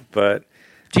swivel. But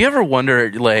do you ever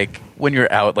wonder, when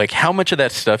you're out, how much of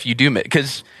that stuff you do make?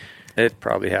 Because it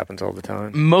probably happens all the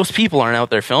time. Most people aren't out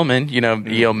there filming.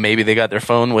 Maybe they got their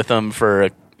phone with them for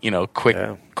a quick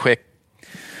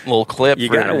little clip. You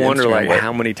got to wonder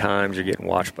how many times you're getting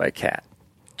watched by a cat.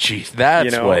 Jeez,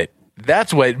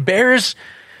 that's what bears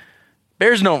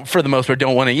don't, for the most part,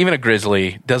 don't want to. Even a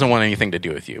grizzly doesn't want anything to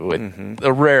do with you. With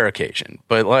a rare occasion,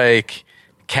 but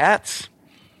cats,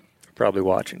 probably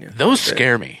watching you. Those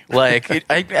scare me.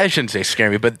 I shouldn't say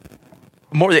scare me, but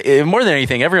more than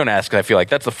anything, everyone asks. I feel like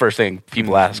that's the first thing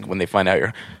people ask when they find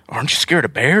out aren't you scared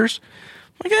of bears?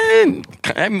 Like,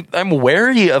 I'm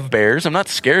wary of bears. I'm not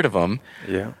scared of them.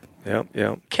 Yeah.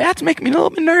 Cats make me a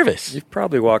little bit nervous. You've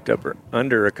probably walked up or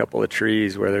under a couple of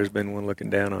trees where there's been one looking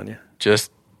down on you.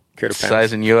 Just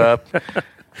sizing you up.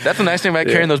 That's the nice thing about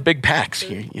carrying those big packs.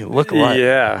 You look a lot.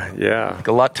 Yeah. Like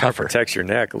a lot tougher. It protects your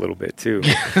neck a little bit too.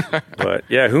 But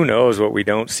yeah, who knows what we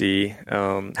don't see?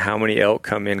 How many elk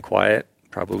come in quiet?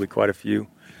 Probably quite a few.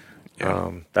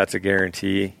 Yeah. That's a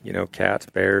guarantee. Cats,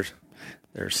 bears,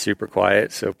 they're super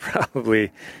quiet. So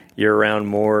probably you're around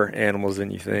more animals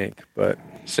than you think. But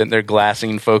sitting there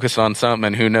glassing, focused on something,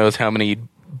 and who knows how many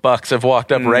bucks have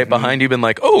walked up right behind you, been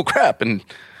like, "Oh crap!" and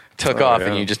took off,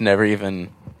 and you just never even.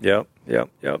 Yep.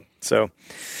 So,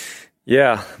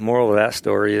 yeah, moral of that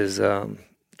story is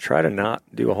try to not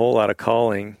do a whole lot of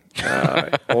calling.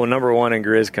 Well, number one in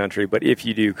Grizz country, but if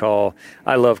you do call,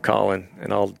 I love calling,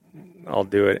 and I'll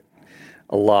do it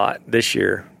a lot this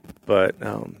year. But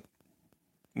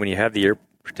when you have the ear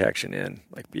protection in,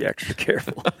 like, be extra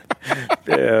careful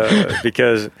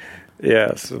because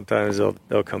sometimes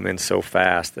they'll come in so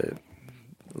fast that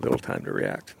a little time to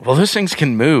react. Well, those things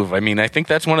can move. I mean, I think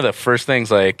that's one of the first things,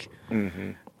 like,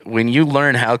 when you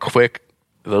learn how quick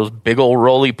those big old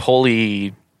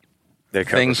roly-poly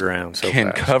things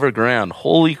can cover ground.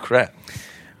 Holy crap.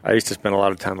 I used to spend a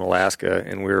lot of time in Alaska,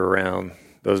 and we were around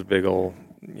those big old,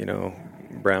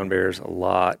 brown bears a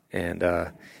lot. And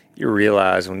you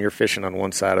realize when you're fishing on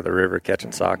one side of the river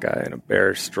catching sockeye and a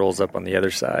bear strolls up on the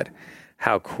other side,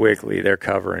 how quickly they're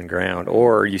covering ground.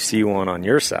 Or you see one on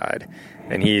your side,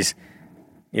 and he's,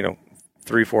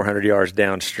 300-400 yards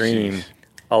downstream. Jeez.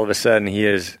 All of a sudden he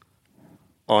is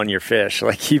on your fish.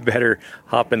 Like, you better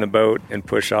hop in the boat and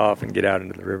push off and get out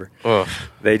into the river. Ugh.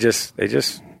 They just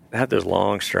have those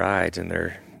long strides, and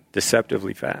they're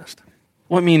deceptively fast.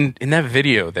 Well, I mean, in that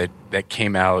video that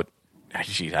came out,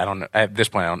 geez, I don't know. At this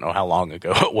point, I don't know how long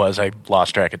ago it was. I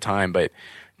lost track of time, but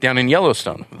down in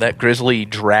Yellowstone, that grizzly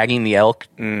dragging the elk,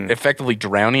 effectively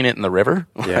drowning it in the river.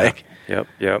 Yeah. Yep.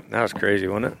 That was crazy,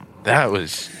 wasn't it? That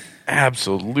was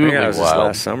absolutely wild. It was this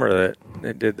last summer that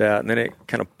they did that, and then it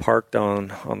kind of parked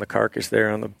on the carcass there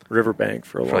on the riverbank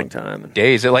for a long time.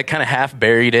 Days. It kind of half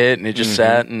buried it, and it just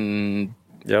sat and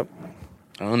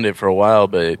owned it for a while,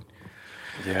 but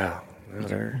yeah.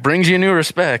 Brings you new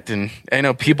respect. And I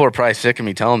know people are probably sick of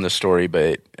me telling this story,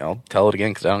 but I'll tell it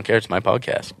again because I don't care. It's my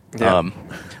podcast. Yeah.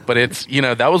 But it's,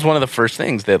 that was one of the first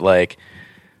things that like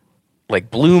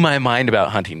blew my mind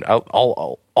about hunting.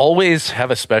 I'll always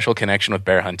have a special connection with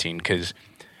bear hunting because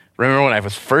remember when I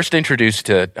was first introduced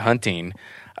to hunting,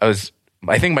 I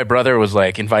think my brother was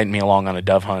like inviting me along on a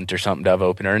dove hunt or something, dove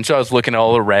opener. And so I was looking at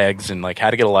all the regs and like how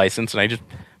to get a license, and I just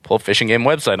pull up Fishing Game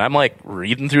website, and I'm like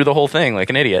reading through the whole thing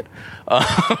like an idiot,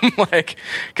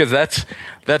 because that's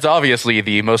obviously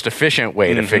the most efficient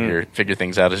way to figure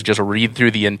things out is just read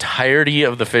through the entirety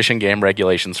of the Fishing Game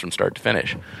regulations from start to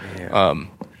finish. Yeah.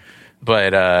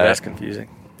 But that's confusing.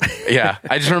 Yeah,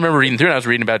 I just remember reading through, and I was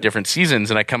reading about different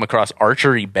seasons, and I come across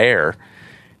archery bear,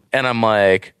 and I'm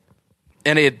like,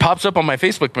 and it pops up on my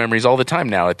Facebook memories all the time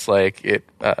now. It's like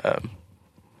I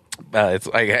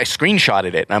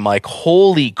screenshotted it, and I'm like,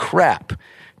 holy crap.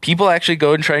 People actually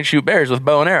go and try and shoot bears with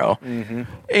bow and arrow. And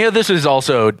this is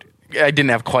also, I didn't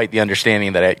have quite the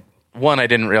understanding that I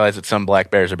didn't realize that some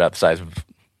black bears are about the size of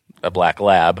a black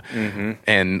lab.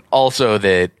 And also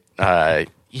that,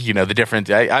 the difference,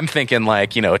 I'm thinking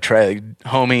like, a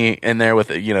homie in there with,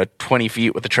 20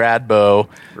 feet with a trad bow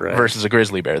versus a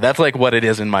grizzly bear. That's like what it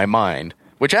is in my mind,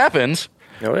 which happens.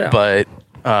 Oh, yeah. But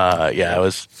it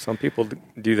was. Some people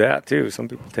do that too. Some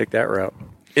people take that route.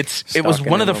 It was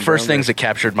one of the first things that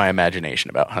captured my imagination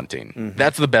about hunting.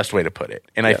 That's the best way to put it.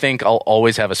 And I think I'll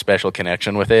always have a special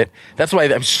connection with it. That's why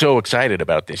I'm so excited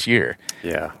about this year.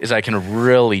 Yeah. Is I can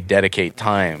really dedicate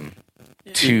time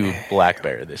to black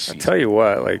bear this season. I'll tell you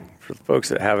what, like for the folks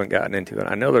that haven't gotten into it,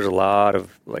 I know there's a lot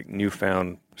of like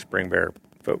newfound spring bear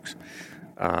folks.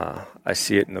 I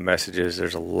see it in the messages.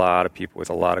 There's a lot of people with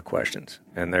a lot of questions,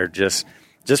 and they're just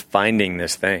finding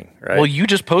this thing, right? Well, you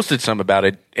just posted some about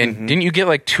it, and didn't you get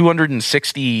like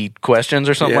 260 questions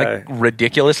or something like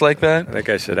ridiculous like that? I think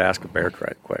I said ask a bear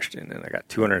question, and I got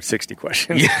 260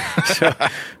 questions. Yeah. So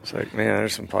it's like, man,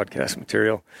 there's some podcast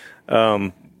material.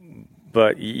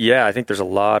 But yeah, I think there's a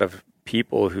lot of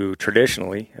people who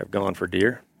traditionally have gone for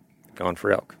deer, gone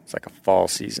for elk. It's like a fall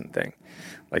season thing.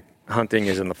 Like hunting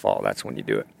is in the fall. That's when you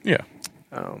do it. Yeah.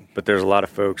 But there's a lot of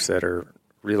folks that are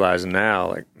realizing now,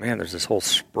 like, man, there's this whole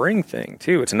spring thing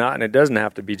too. It's not, and it doesn't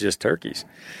have to be just turkeys.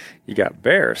 You got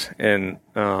bears, and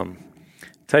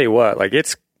tell you what, like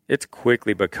it's it's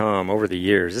quickly become, over the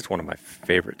years, it's one of my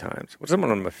favorite times. It's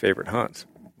one of my favorite hunts,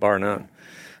 bar none.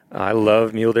 I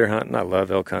love mule deer hunting. I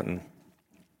love elk hunting.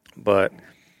 But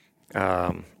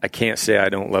I can't say I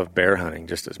don't love bear hunting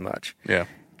just as much. Yeah.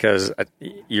 Because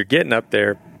you're getting up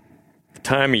there, the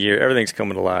time of year, everything's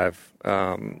coming alive.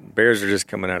 Bears are just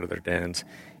coming out of their dens.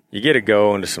 You get to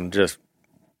go into some just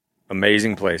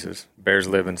amazing places. Bears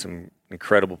live in some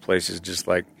incredible places, just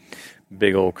like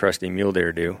big old crusty mule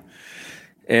deer do.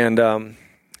 And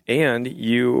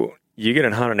you get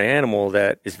to hunt an animal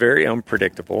that is very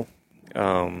unpredictable.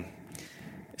 As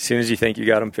soon as you think you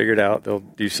got them figured out, they'll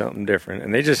do something different,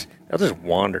 and they'll just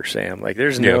wander, Sam. Like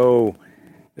there's no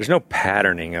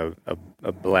patterning of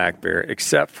a black bear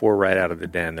except for right out of the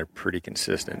den. They're pretty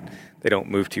consistent. They don't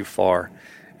move too far,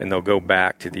 and they'll go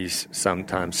back to these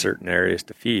sometimes certain areas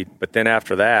to feed. But then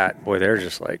after that, boy, they're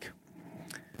just like,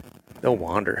 they'll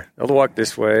wander. They'll walk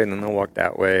this way, and then they'll walk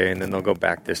that way, and then they'll go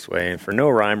back this way, and for no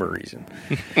rhyme or reason.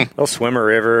 They'll swim a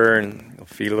river, and they'll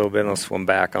feed a little bit, and they'll swim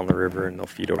back on the river, and they'll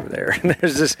feed over there. And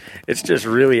it's just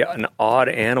really an odd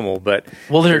animal, but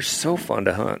they're so fun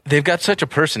to hunt. They've got such a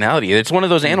personality. It's one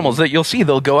of those animals that you'll see.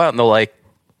 They'll go out and they'll like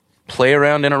play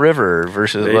around in a river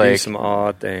versus they like do some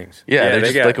odd things. Yeah, they're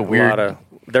just like a weird.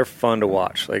 They're fun to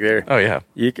watch. Like they're. Oh yeah.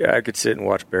 I could sit and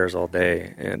watch bears all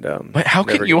day, and but how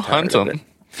can you hunt them?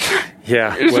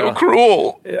 Yeah, you're so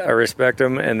cruel. I respect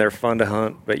them, and they're fun to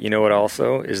hunt. But you know what?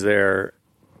 Also, is they're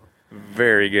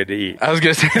very good to eat. I was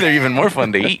going to say they're even more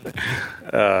fun to eat.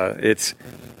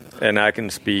 And I can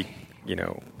speak,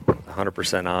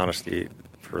 100% honesty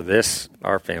for this.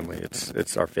 Our family,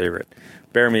 it's our favorite.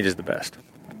 Bear meat is the best.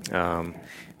 And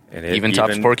even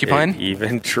tops porcupine.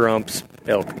 Even trumps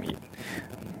elk meat.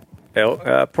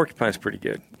 Porcupine's pretty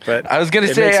good. But I was going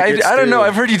to say, I don't know.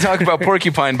 I've heard you talk about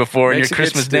porcupine before in your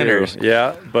Christmas dinners.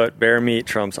 Yeah, but bear meat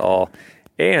trumps all.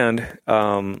 And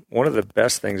one of the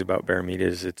best things about bear meat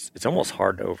is it's almost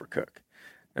hard to overcook.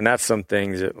 And that's some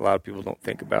things that a lot of people don't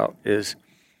think about is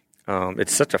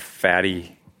it's such a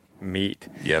fatty meat.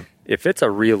 Yep. If it's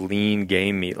a real lean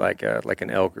game meat like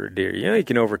an elk or a deer, you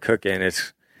can overcook it, and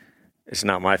it's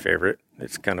not my favorite.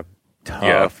 It's kind of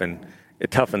tough, and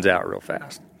it toughens out real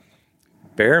fast.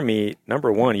 Bear meat, number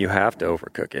one, you have to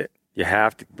overcook it. You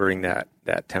have to bring that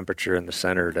temperature in the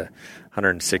center to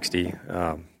 160,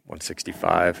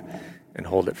 165, and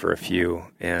hold it for a few.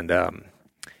 And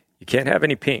you can't have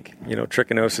any pink.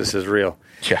 Trichinosis is real.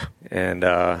 Yeah. And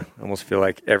I almost feel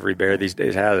like every bear these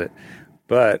days has it.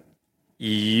 But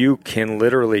you can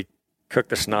literally cook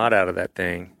the snot out of that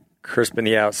thing, crispen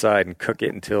the outside, and cook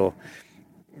it until,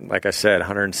 like I said,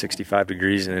 165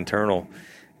 degrees in internal.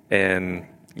 And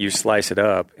you slice it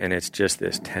up, and it's just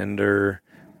this tender,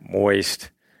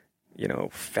 moist,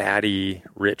 fatty,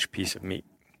 rich piece of meat.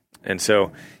 And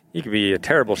so you could be a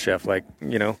terrible chef like,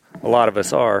 a lot of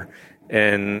us are,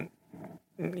 and,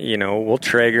 we'll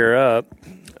Traeger up,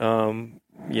 some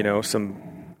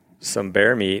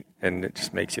bear meat, and it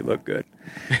just makes you look good.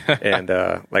 And,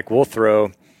 I'll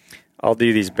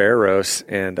do these bear roasts,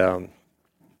 and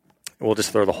we'll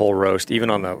just throw the whole roast, even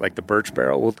on the birch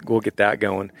barrel. We'll get that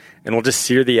going, and we'll just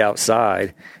sear the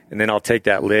outside, and then I'll take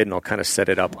that lid and I'll kind of set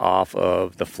it up off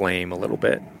of the flame a little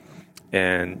bit,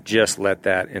 and just let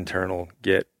that internal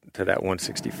get to that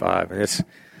 165. And it's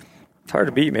hard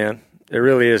to beat, man. It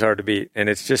really is hard to beat, and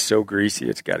it's just so greasy.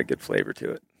 It's got a good flavor to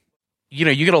it.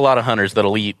 You get a lot of hunters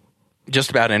that'll eat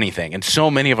just about anything, and so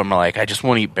many of them are like, I just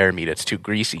won't eat bear meat. It's too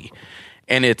greasy.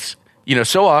 And it's,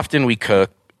 so often we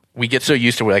cook. We get so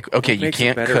used to we're like, okay, you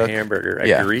can't cook a hamburger,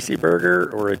 a greasy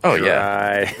burger or a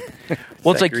dry.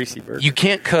 Well, it's like greasy burger. You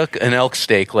can't cook an elk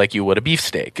steak like you would a beef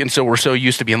steak, and so we're so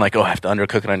used to being like, oh, I have to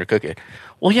undercook it.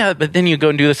 Well, yeah, but then you go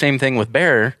and do the same thing with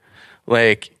bear.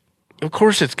 Like, of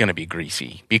course, it's going to be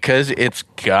greasy because it's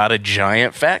got a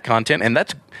giant fat content, and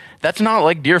that's not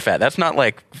like deer fat. That's not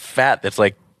like fat that's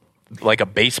like a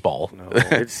baseball. No,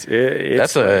 it's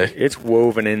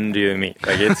woven into the meat.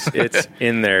 Like it's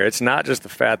in there. It's not just the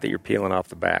fat that you're peeling off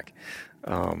the back.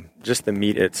 Just the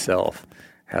meat itself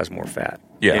has more fat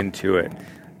into it.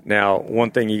 Now,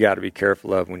 one thing you got to be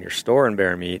careful of when you're storing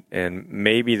bear meat, and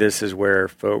maybe this is where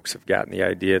folks have gotten the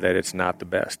idea that it's not the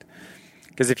best.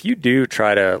 Because if you do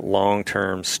try to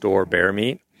long-term store bear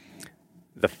meat,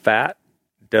 the fat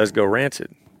does go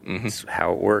rancid. Mm-hmm. That's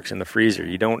how it works in the freezer.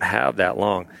 You don't have that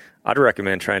long. I'd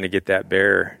recommend trying to get that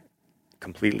bear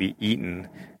completely eaten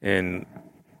in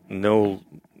no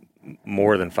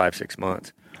more than 5-6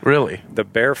 months. Really? The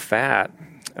bear fat,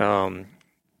 until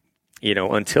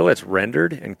it's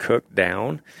rendered and cooked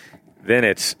down, then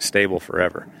it's stable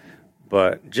forever.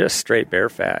 But just straight bear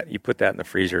fat, you put that in the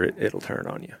freezer, it'll turn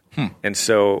on you. And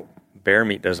so bear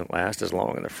meat doesn't last as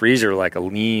long in the freezer. Like a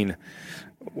lean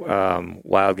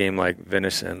wild game like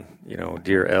venison,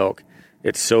 deer, elk,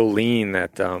 it's so lean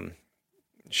that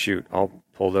I'll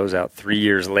pull those out 3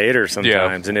 years later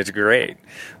sometimes, and it's great.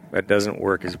 That doesn't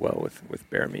work as well with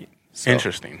bear meat. So,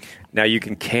 interesting. Now you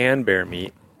can bear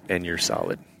meat and you're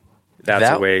solid.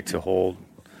 That's a way to hold.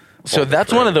 So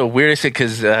that's one of the weirdest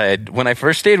things, because when I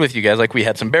first stayed with you guys, like we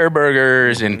had some bear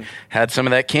burgers and had some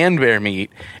of that canned bear meat,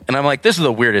 and I'm like, this is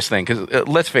the weirdest thing, because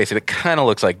let's face it kind of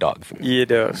looks like dog food. Yeah, it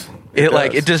does.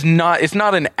 It does not. It's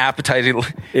not an appetizing.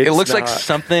 It looks like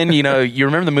something. You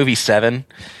remember the movie Seven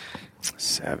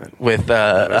with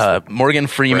Morgan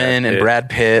Freeman and Brad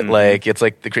Pitt. Mm-hmm. Like it's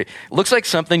like it looks like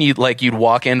something you'd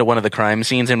walk into one of the crime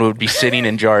scenes and it would be sitting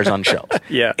in jars on shelves.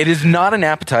 Yeah, it is not an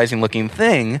appetizing looking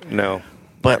thing. No.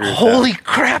 But holy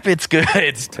crap, it's good.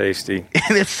 It's tasty.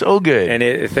 And it's so good. And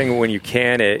the thing, when you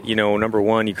can it, number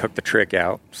one, you cook the trick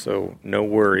out, so no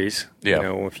worries. Yeah.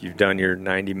 If you've done your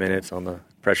 90 minutes on the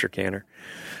pressure canner,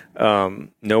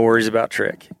 no worries about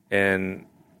trick. And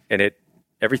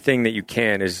everything that you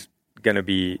can is going to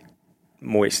be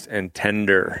moist and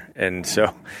tender. And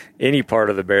so any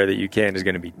part of the bear that you can is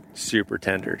going to be super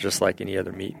tender, just like any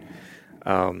other meat.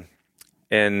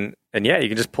 And yeah, you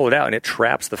can just pull it out, and it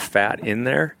traps the fat in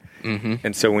there. Mm-hmm.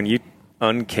 And so when you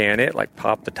uncan it, like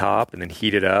pop the top and then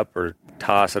heat it up or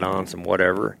toss it on some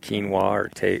whatever, quinoa or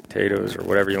potatoes or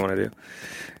whatever you want to do,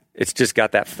 it's just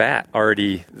got that fat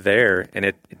already there, and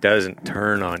it doesn't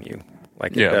turn on you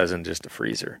like it does in just a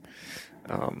freezer.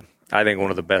 I think one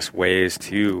of the best ways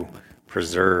to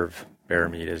preserve bear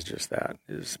meat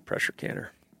is pressure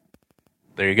canner.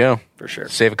 There you go. For sure.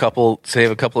 Save a couple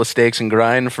of steaks and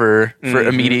grind for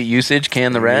immediate usage.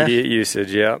 Can the rest. Immediate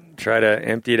usage. Yeah. Try to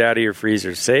empty it out of your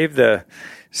freezer. Save the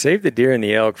deer and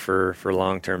the elk for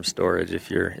long-term storage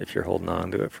if you're holding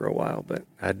on to it for a while. But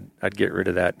I'd get rid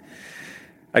of that.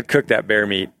 I'd cook that bear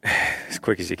meat as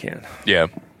quick as you can. Yeah.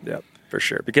 Yep. For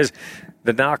sure. Because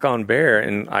the knock on bear,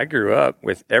 and I grew up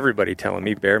with everybody telling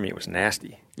me bear meat was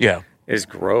nasty. Yeah. It's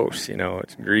gross,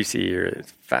 it's greasy or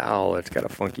it's foul, it's got a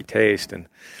funky taste. And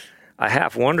I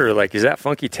half wonder, is that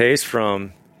funky taste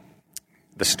from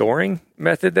the storing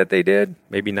method that they did?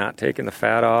 Maybe not taking the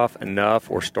fat off enough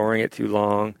or storing it too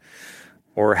long,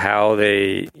 or how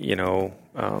they,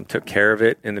 took care of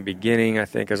it in the beginning, I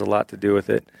think has a lot to do with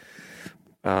it.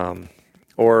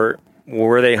 Or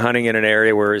were they hunting in an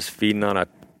area where it's feeding on a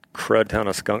crud ton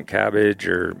of skunk cabbage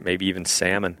or maybe even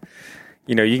salmon?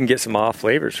 You can get some off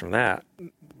flavors from that.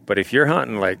 But if you're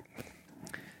hunting, like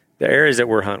the areas that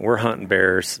we're hunting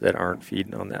bears that aren't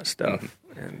feeding on that stuff,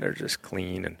 and they're just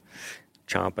clean and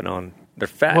chomping on, they're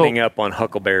fattening up on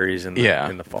huckleberries in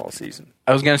the fall season.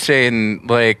 I was going to say,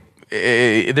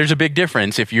 there's a big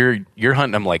difference if you're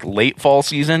hunting them like late fall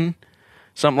season,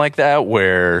 something like that,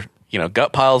 where,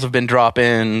 gut piles have been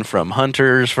dropping from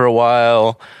hunters for a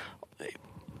while.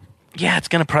 Yeah, it's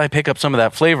going to probably pick up some of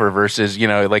that flavor versus,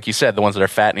 like you said, the ones that are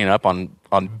fattening up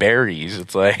on berries.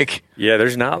 It's like... Yeah,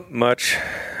 there's not much...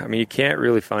 I mean, you can't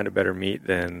really find a better meat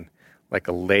than like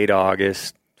a late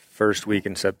August, first week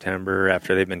in September,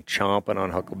 after they've been chomping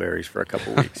on huckleberries for a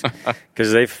couple weeks.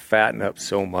 Because they fatten up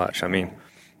so much. I mean,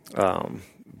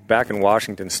 back in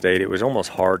Washington State, it was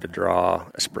almost hard to draw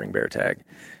a spring bear tag.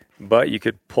 But you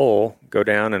could go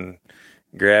down and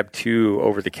grab 2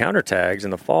 over-the-counter tags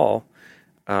in the fall,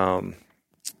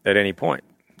 at any point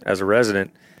as a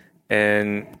resident.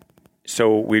 And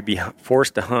so we'd be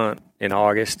forced to hunt in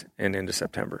August and into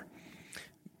September.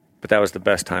 But that was the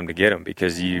best time to get them,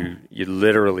 because you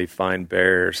literally find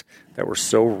bears that were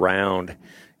so round,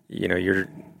 you're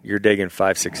digging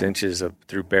 5-6 inches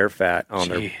through bear fat on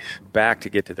their back to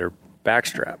get to their back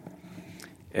strap.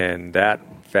 And that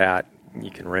fat you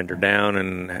can render down,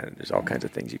 and there's all kinds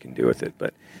of things you can do with it.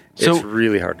 But it's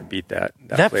really hard to beat that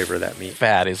flavor of that meat.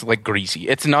 Fat is like greasy.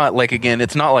 It's not like, again,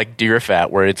 it's not like deer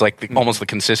fat where it's like almost the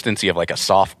consistency of like a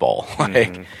softball.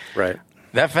 Right.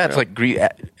 That fat's like greasy.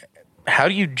 How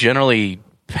do you generally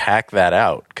pack that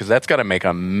out? Because that's got to make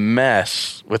a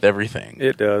mess with everything.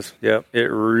 It does. Yep.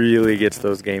 It really gets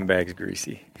those game bags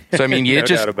greasy. So I mean, no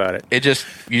doubt about it. You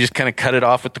just kind of cut it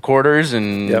off with the quarters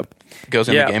and goes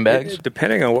in the game bags.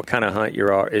 Depending on what kind of hunt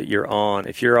you're on.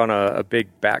 If you're on a big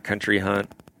backcountry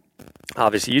hunt,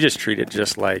 obviously you just treat it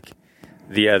just like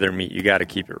the other meat. You got to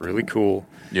keep it really cool.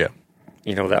 Yeah.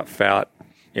 That fat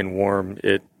in warm,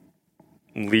 it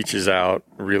leaches out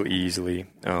real easily.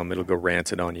 It'll go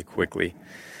rancid on you quickly,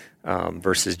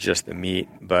 versus just the meat.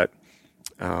 But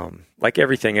like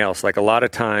everything else, like a lot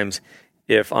of times,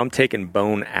 if I'm taking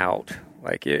bone out,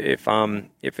 like if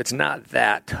it's not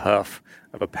that tough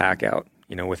of a pack out,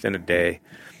 within a day,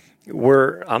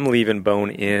 I'm leaving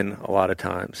bone in a lot of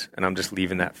times, and I'm just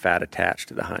leaving that fat attached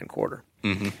to the hind quarter.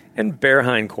 Mm-hmm. And bear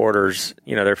hind quarters,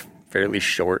 they're fairly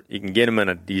short. You can get them in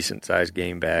a decent-sized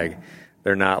game bag.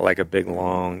 They're not like a big,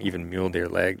 long, even mule deer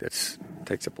leg that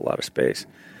takes up a lot of space.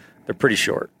 They're pretty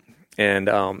short. And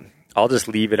I'll just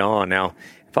leave it on. Now,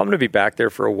 if I'm going to be back there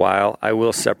for a while, I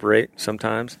will separate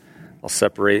sometimes. I'll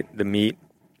separate the meat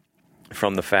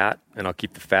from the fat, and I'll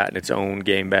keep the fat in its own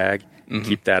game bag,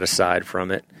 keep that aside from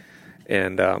it.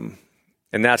 And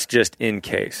that's just in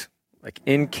case. Like,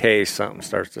 in case something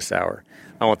starts to sour,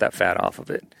 I want that fat off of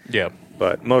it. Yeah.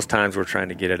 But most times we're trying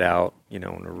to get it out, in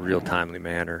a real timely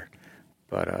manner.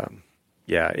 But,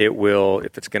 it will,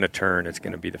 if it's going to turn, it's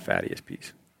going to be the fattiest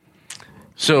piece.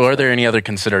 So are there any other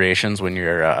considerations when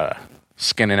you're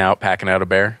skinning out, packing out a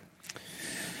bear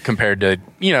compared to,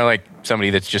 like somebody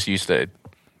that's just used to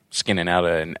skinning out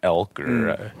an elk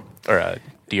or a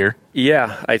deer?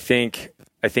 Yeah, I think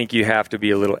you have to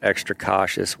be a little extra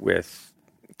cautious with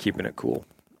keeping it cool.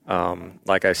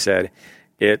 Like I said,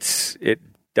 it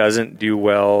doesn't do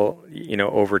well,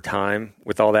 over time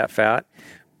with all that fat,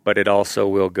 but it also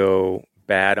will go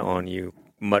bad on you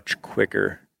much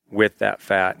quicker with that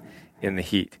fat in the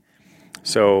heat.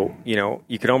 So,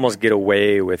 you could almost get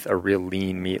away with a real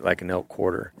lean meat like an elk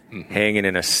quarter hanging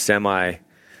in a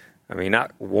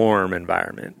not warm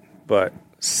environment, but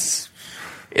it's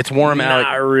warm out.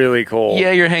 Not really cold.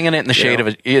 Yeah, you're hanging it in the shade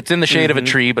of it's in the shade of a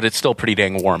tree, but it's still pretty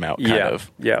dang warm out, kind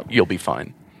of. Yeah. You'll be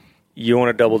fine. You want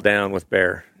to double down with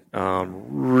bear.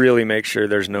 Really make sure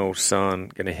there's no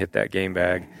sun going to hit that game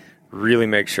bag. Really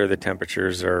make sure the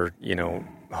temperatures are,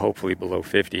 hopefully below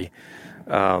 50.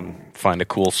 Find a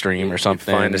cool stream or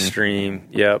something. Find a stream.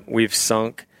 Yep.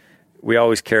 We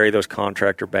always carry those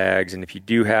contractor bags, and if you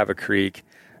do have a creek,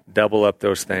 double up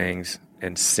those things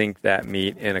and sink that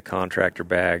meat in a contractor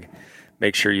bag.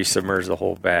 Make sure you submerge the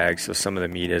whole bag so some of the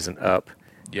meat isn't up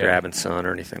grabbing sun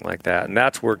or anything like that. And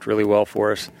that's worked really well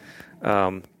for us.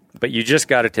 But you just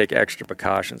got to take extra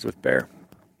precautions with bear.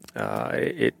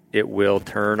 It will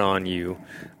turn on you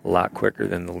a lot quicker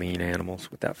than the lean animals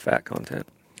with that fat content.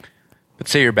 Let's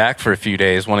say you're back for a few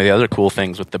days. One of the other cool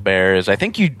things with the bear is, I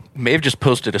think you may have just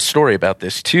posted a story about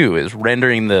this too, is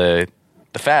rendering the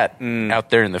fat out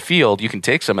there in the field. You can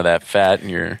take some of that fat and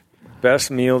your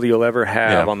best meal you'll ever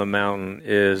have on the mountain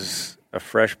is a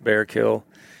fresh bear kill.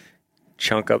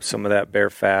 Chunk up some of that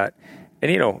bear fat.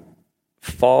 And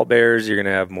fall bears, you're going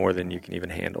to have more than you can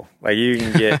even handle. Like you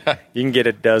can get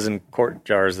a dozen quart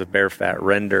jars of bear fat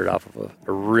rendered off of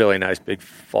a really nice big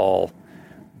fall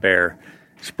bear.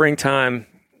 Springtime,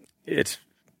 it's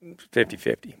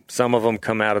 50-50. Some of them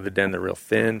come out of the den, they're real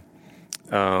thin,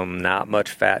 not much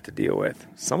fat to deal with.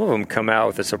 Some of them come out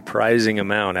with a surprising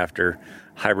amount after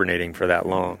hibernating for that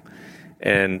long.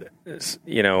 And,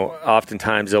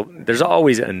 oftentimes there's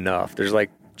always enough. There's like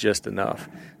just enough.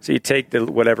 So you take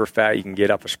whatever fat you can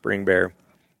get off a spring bear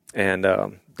and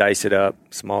dice it up,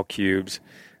 small cubes,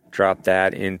 drop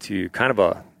that into kind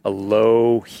of a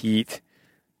low heat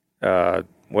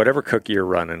whatever cookie you're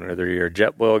running, whether you're a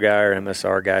jet boil guy or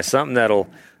MSR guy, something that'll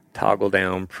toggle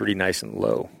down pretty nice and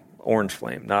low. Orange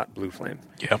flame, not blue flame.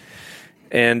 Yeah.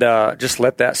 And just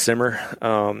let that simmer.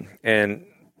 And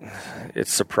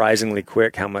it's surprisingly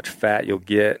quick how much fat you'll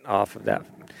get off of that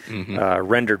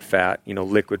rendered fat,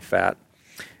 liquid fat.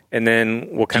 And then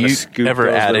we'll kind of scoop. Do you ever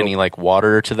add any like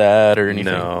water to that or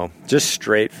anything? No, just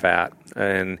straight fat.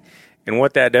 And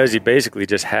what that does, you basically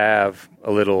just have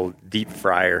a little deep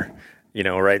fryer,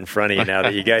 right in front of you now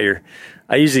that you got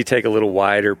I usually take a little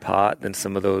wider pot than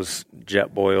some of those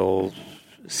jet boil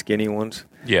skinny ones.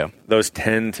 Yeah. Those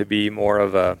tend to be more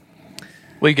of a...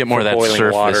 Well, you get more of that boiling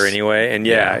surface water anyway. And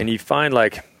and you find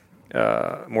like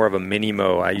more of a mini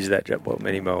mow. I use that jet boil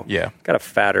mini mow. Yeah. Got a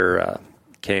fatter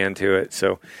can to it.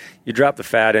 So you drop the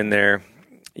fat in there.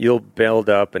 You'll build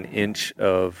up an inch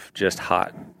of just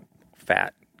hot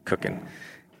fat cooking.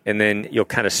 And then you'll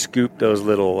kind of scoop those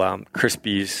little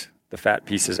crispies, the fat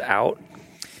pieces out.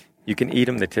 You can eat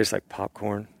them. They taste like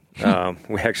popcorn.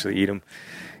 We actually eat them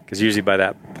because usually by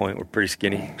that point we're pretty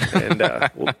skinny.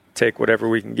 And we'll take whatever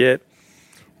we can get.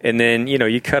 And then,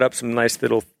 you cut up some nice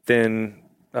little thin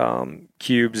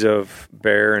cubes of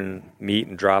bear and meat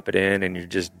and drop it in, and you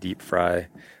just deep fry.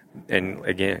 And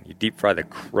again, you deep fry the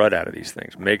crud out of these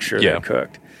things. Make sure they're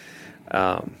cooked.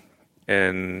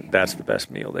 And that's the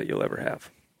best meal that you'll ever have.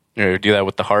 You do that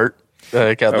with the heart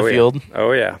out in the field?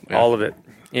 Oh, yeah. All of it.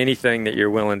 Anything that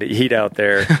you're willing to eat out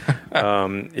there.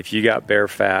 If you got bear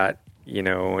fat,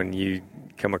 and you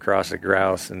come across a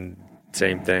grouse, and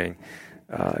same thing.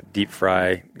 Deep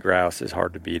fry grouse is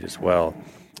hard to beat as well.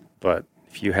 But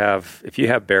if you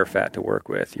have bear fat to work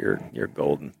with, you're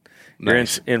golden.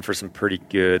 Nice. You're in for some pretty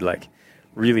good, like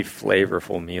really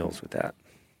flavorful meals with that.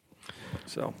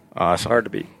 So awesome. Hard to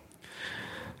beat.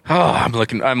 Oh, I'm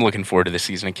looking forward to this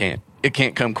season. It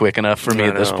can't come quick enough for me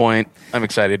at this point. I'm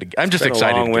excited. I'm just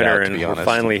excited to get out, to be honest. We're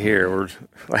finally here. We're,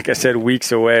 like I said,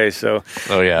 weeks away. So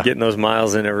getting those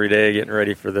miles in every day, getting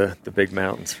ready for the big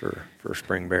mountains for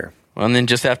spring bear. Well, and then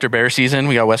just after bear season,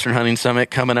 we got Western Hunting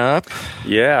Summit coming up.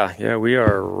 Yeah, we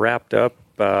are wrapped up.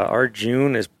 Our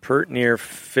June is pert near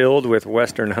filled with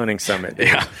Western Hunting Summit.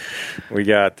 Yeah. We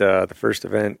got the first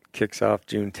event kicks off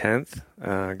June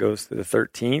 10th, goes to the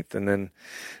 13th, and then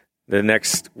the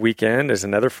next weekend is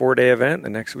another 4-day event. The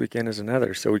next weekend is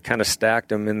another. So we kind of stacked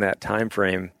them in that time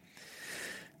frame.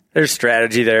 There's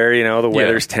strategy there. The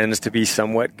weather tends to be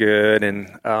somewhat good,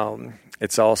 and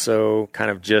it's also kind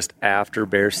of just after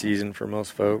bear season for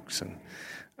most folks. And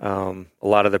a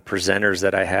lot of the presenters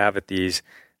that I have at these,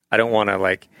 I don't want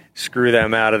to screw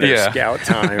them out of their scout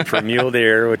time for mule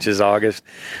deer, which is August.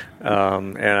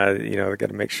 And I got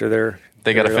to make sure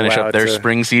they got to finish up their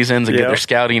spring seasons and get their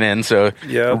scouting in. So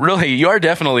really, you are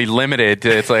definitely limited.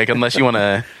 It's unless you want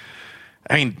to.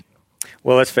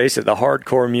 Well, let's face it. The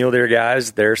hardcore mule deer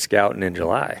guys, they're scouting in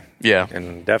July. Yeah,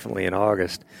 and definitely in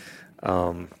August.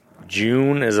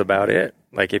 June is about it.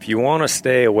 If you want to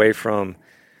stay away from,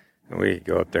 we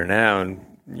go up there now and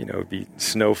be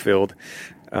snow filled.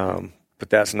 But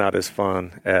that's not as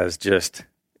fun as just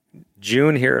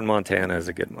June here in Montana is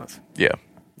a good month. Yeah.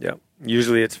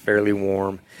 Usually it's fairly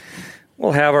warm.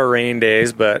 We'll have our rain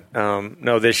days, but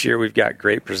no, this year we've got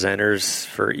great presenters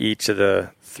for each of the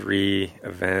 3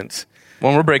 events.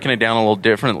 Well, we're breaking it down a little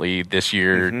differently this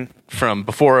year from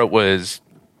before. It was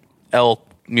elk,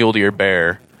 mule deer,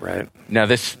 bear. Right. Now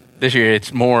this year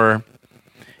it's more,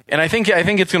 and I think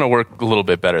it's going to work a little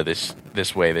bit better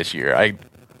this way this year.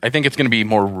 I think it's going to be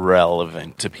more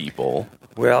relevant to people.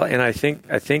 Well, and I think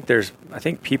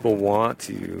people want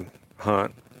to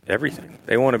hunt everything.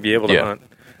 They want to be able to hunt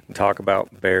and talk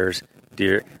about bears,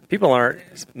 deer. People aren't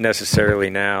necessarily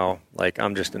now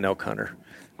I'm just an elk hunter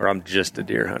or I'm just a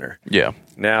deer hunter. Yeah.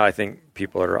 Now I think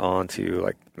people are on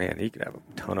to man, you could have a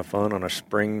ton of fun on a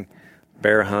spring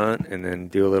bear hunt and then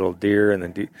do a little deer and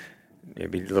then do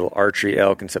maybe a little archery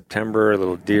elk in September, a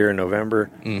little deer in November.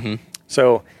 Mm-hmm.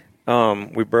 So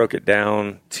we broke it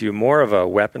down to more of a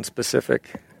weapon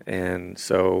specific, and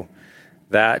so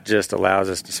that just allows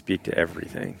us to speak to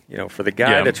everything. For the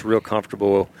guy that's real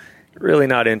comfortable, really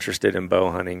not interested in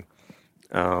bow hunting,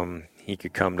 he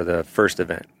could come to the first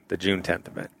event, the June 10th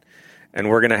event, and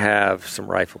we're going to have some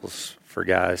rifles for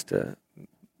guys to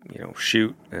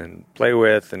shoot and play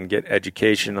with and get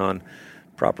education on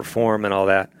proper form and all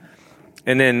that.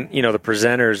 And then, the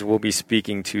presenters will be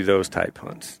speaking to those type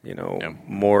hunts,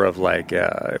 more of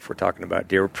if we're talking about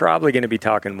deer, we're probably going to be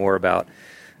talking more about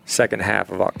second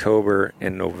half of October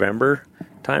and November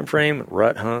timeframe,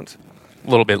 rut hunts. A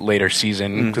little bit later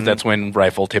season, because that's when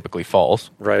rifle typically falls.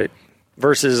 Right.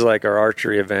 Versus our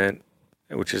archery event,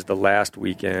 which is the last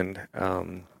weekend,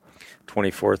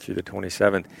 24th through the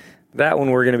 27th. That one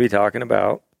we're going to be talking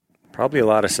about probably a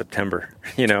lot of September,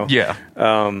 Yeah.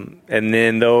 And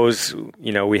then those,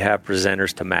 we have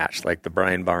presenters to match, like the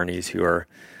Brian Barneys, who are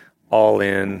all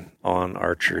in on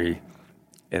archery.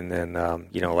 And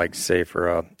then, say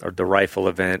for the rifle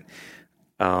event,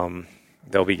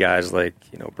 there'll be guys like,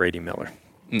 Brady Miller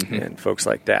and folks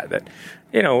like that,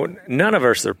 none of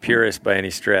us are purists by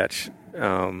any stretch.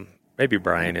 Maybe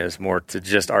Brian is more to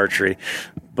just archery.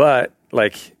 But,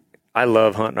 I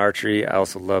love hunting archery. I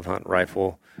also love hunting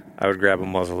rifle. I would grab a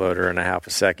muzzleloader in a half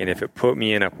a second if it put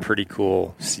me in a pretty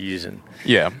cool season.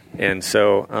 Yeah. And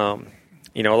so,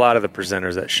 a lot of the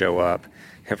presenters that show up,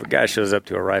 if a guy shows up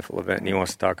to a rifle event and he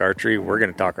wants to talk archery, we're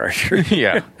going to talk archery.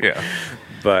 Yeah.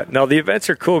 But, no, the events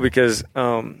are cool because,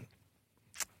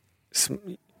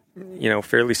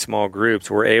 fairly small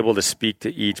groups, we're able to speak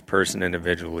to each person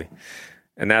individually.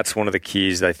 And that's one of the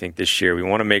keys, I think, this year. We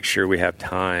want to make sure we have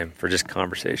time for just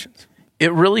conversations.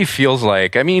 It really feels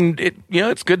like,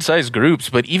 it's good-sized groups,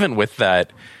 but even with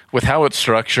that, with how it's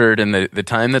structured and the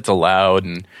time that's allowed,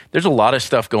 and there's a lot of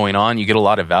stuff going on, you get a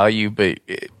lot of value, but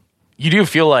you do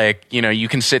feel like, you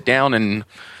can sit down and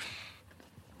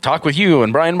talk with you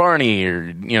and Brian Barney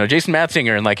or, Jason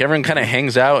Matzinger, and everyone kind of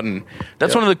hangs out, and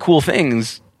that's one of the cool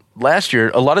things. Last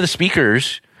year, a lot of the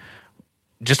speakers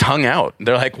just hung out.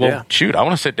 They're like, shoot, I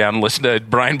want to sit down and listen to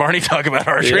Brian Barney talk about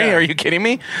archery. Are you kidding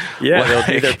me? Yeah, they'll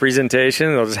do their presentation.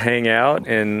 They'll just hang out,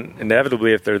 and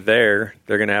inevitably, if they're there,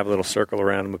 they're going to have a little circle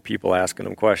around them of people asking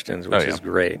them questions, which is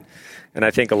great. And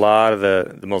I think a lot of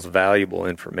the most valuable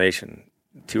information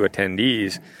to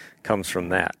attendees comes from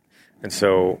that. And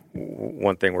so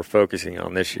one thing we're focusing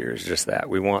on this year is just that.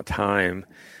 We want time,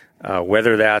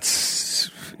 whether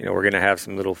that's, we're going to have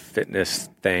some little fitness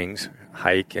things,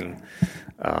 hike and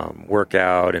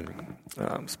workout and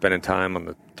spending time on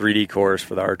the 3D course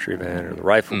for the archery event or the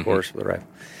rifle course for the rifle.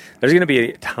 There's going to be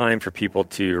a time for people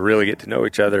to really get to know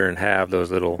each other and have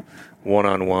those little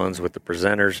one-on-ones with the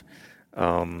presenters.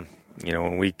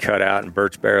 When we cut out and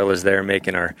Birch Barrel is there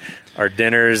making our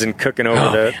dinners and cooking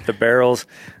over the barrels,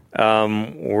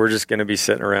 we're just going to be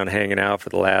sitting around hanging out for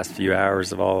the last few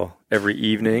hours of every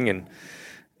evening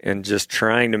and just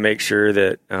trying to make sure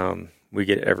that we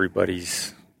get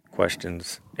everybody's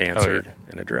questions answered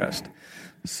and addressed.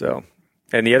 So,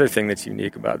 and the other thing that's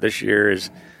unique about this year is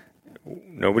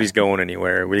nobody's going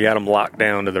anywhere. We got them locked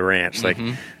down to the ranch. Like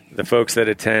the folks that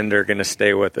attend are going to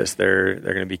stay with us. They're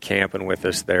going to be camping with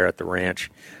us there at the ranch.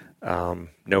 No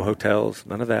hotels,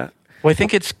 none of that. Well, I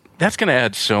think that's going to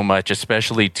add so much,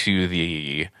 especially to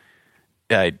the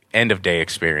end of day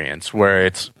experience,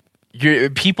 where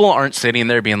people aren't sitting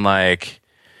there being like,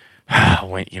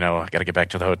 wait, I got to get back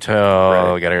to the hotel.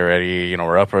 I got to get ready.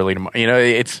 We're up early tomorrow.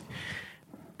 It's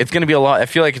going to be a lot. I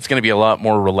feel like it's going to be a lot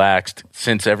more relaxed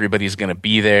since everybody's going to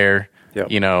be there.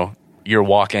 Yep. You're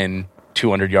walking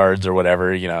 200 yards or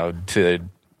whatever, to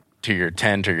your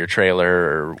tent or your trailer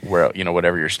or where,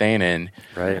 whatever you're staying in.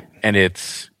 Right. And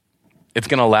it's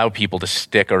going to allow people to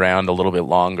stick around a little bit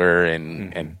longer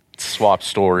and swap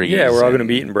stories. Yeah, we're all going to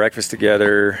be eating breakfast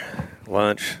together,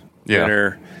 lunch,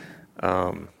 dinner.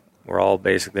 We're all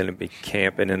basically going to be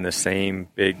camping in the same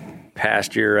big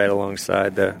pasture right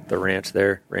alongside the ranch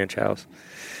there, ranch house.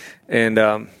 And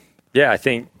I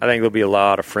think there'll be a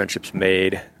lot of friendships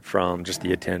made from just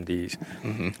the attendees.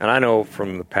 And I know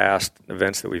from the past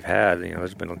events that we've had,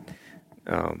 there's been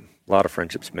a lot of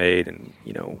friendships made and,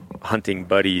 hunting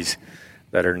buddies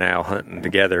that are now hunting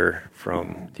together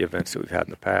from the events that we've had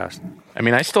in the past. I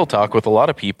mean, I still talk with a lot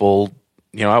of people.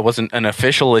 I wasn't an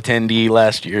official attendee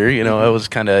last year. I was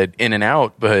kind of in and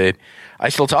out, but I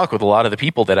still talk with a lot of the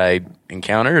people that I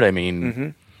encountered. I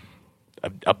mean,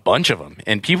 a bunch of them.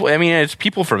 And people, it's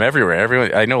people from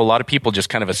everywhere. I know a lot of people just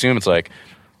kind of assume it's like,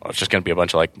 it's just going to be a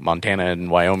bunch of like Montana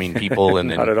and Wyoming people and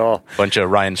not at all. A bunch of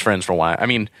Ryan's friends from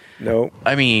Wyoming. No.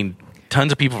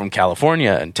 Tons of people from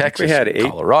California and Texas, we had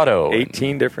Colorado.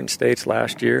 18 different states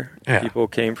last year. Yeah. People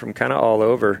came from kind of all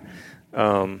over.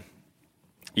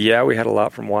 We had a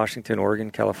lot from Washington, Oregon,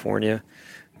 California,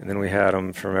 and then we had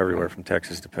them from everywhere, from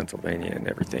Texas to Pennsylvania and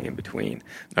everything in between.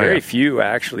 Very few,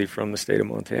 actually, from the state of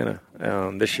Montana.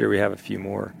 This year we have a few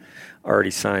more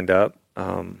already signed up.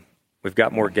 We've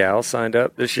got more gals signed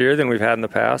up this year than we've had in the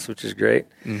past, which is great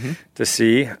to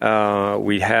see.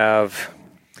 We have,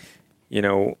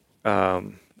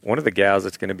 one of the gals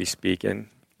that's going to be speaking,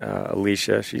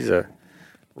 Alicia. She's a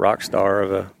rock star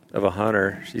of a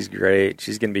hunter. She's great.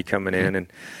 She's going to be coming in, and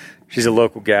she's a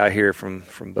local gal here from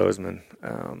Bozeman.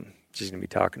 She's going to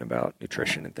be talking about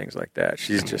nutrition and things like that.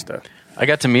 She's just I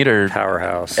got to meet her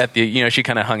powerhouse at the. She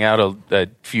kind of hung out a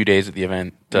few days at the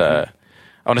event.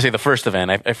 I want to say the first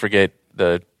event. I forget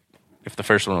if the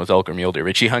first one was elk or mule deer,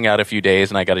 but she hung out a few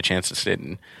days, and I got a chance to sit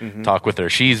and talk with her.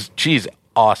 She's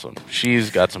awesome. She's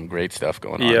got some great stuff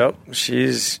going on. Yep,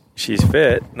 she's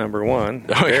fit, number one,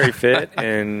 very fit,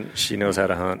 and she knows how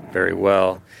to hunt very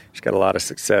well. She's got a lot of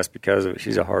success because of it.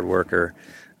 She's a hard worker,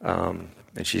 and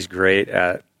she's great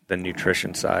at the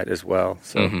nutrition side as well.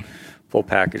 So full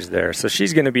package there. So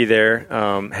she's going to be there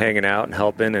hanging out and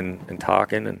helping and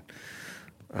talking.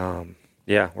 And,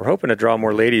 we're hoping to draw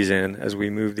more ladies in as we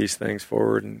move these things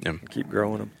forward and keep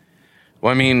growing them.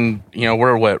 Well,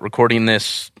 we're recording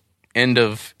this end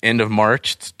of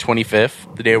March. It's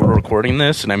 25th, the day we're recording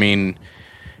this, and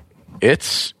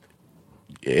it's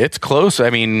close.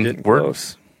 We're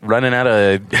close. Running out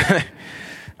of.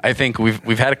 I think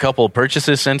we've had a couple of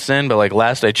purchases since then, but like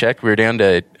last I checked, we were down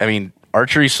to.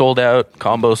 Archery sold out,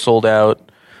 combo sold out.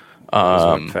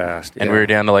 Fast, and we were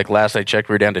down to last I checked,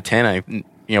 we were down to 10.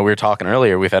 We were talking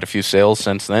earlier. We've had a few sales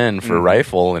since then for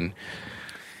rifle and.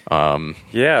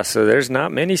 So there's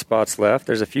not many spots left.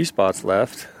 There's a few spots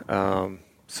left.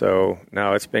 So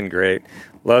no, it's been great.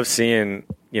 Love seeing,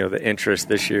 the interest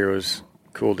this year was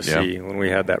cool to see when we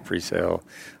had that pre-sale.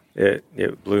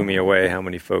 It blew me away how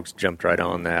many folks jumped right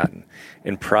on that.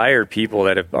 And prior people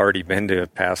that have already been to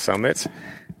past summits,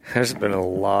 there's been a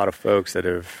lot of folks that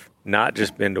have not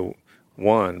just been to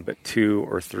one, but two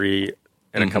or three,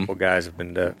 and a couple guys have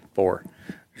been to 4,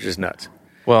 which is nuts.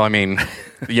 Well,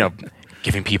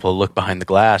 giving people a look behind the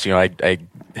glass. I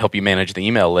help you manage the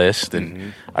email list,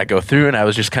 and I go through, and I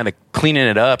was just kind of cleaning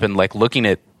it up and looking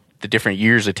at the different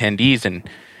years attendees, and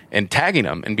and tagging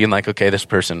them and being like, okay, this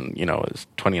person, is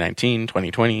 2019,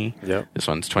 2020. Yep. This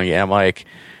one's 20. I'm like,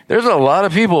 there's a lot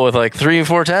of people with like 3 or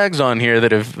 4 tags on here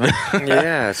that have.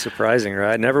 Yeah, it's surprising,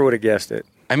 right? I never would have guessed it.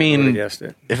 I mean,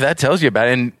 if that tells you about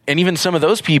it, and even some of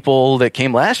those people that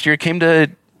came last year came to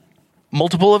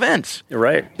multiple events.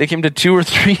 Right. They came to 2 or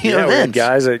 3 We had events.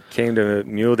 guys that came to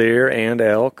mule deer and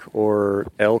elk, or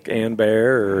elk and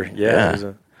bear, or it was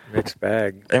a mixed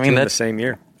bag. I mean, that's the same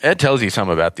year. That tells you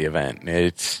something about the event.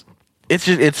 It's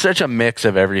such a mix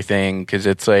of everything, because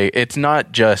it's like it's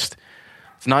not just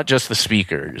the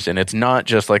speakers, and it's not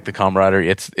just like the camaraderie.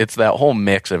 It's that whole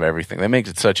mix of everything that makes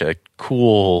it such a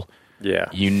cool,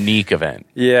 unique event.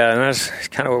 Yeah, and that's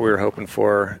kind of what we were hoping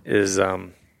for is,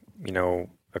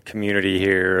 a community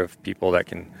here of people that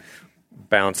can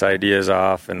bounce ideas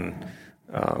off, and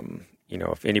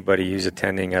if anybody who's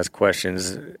attending has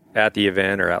questions at the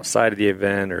event or outside of the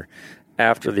event or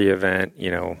after the event,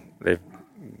 they've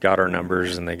got our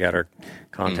numbers and they got our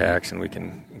contacts, and we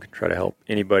can try to help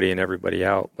anybody and everybody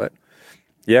out. But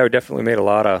yeah, we definitely made a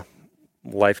lot of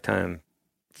lifetime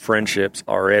friendships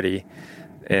already,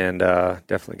 and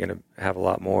definitely going to have a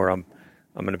lot more. I'm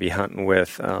going to be hunting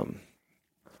with a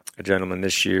gentleman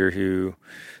this year who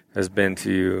has been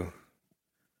to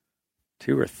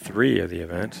 2 or 3 of the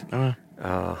events.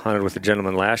 Hunted with a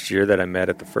gentleman last year that I met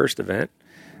at the first event.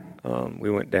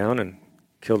 We went down and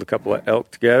killed a couple of elk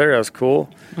together. That was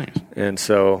cool. Nice. And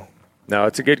so, no,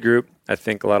 it's a good group. I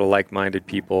think a lot of like-minded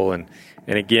people. And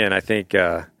again, I think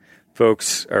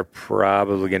folks are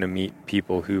probably going to meet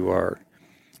people who are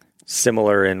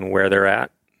similar in where they're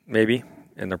at, maybe,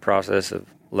 in the process of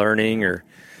learning. Or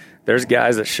there's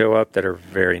guys that show up that are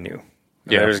very new.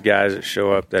 Yeah. There's guys that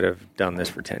show up that have done this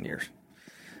for 10 years.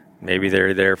 Maybe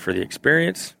they're there for the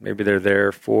experience. Maybe they're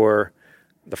there for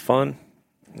the fun,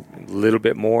 a little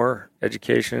bit more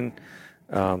education.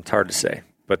 It's hard to say,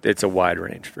 but it's a wide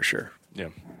range for sure. Yeah.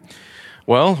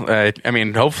 Well,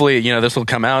 hopefully, this will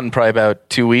come out in probably about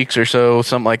 2 weeks or so,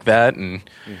 something like that. And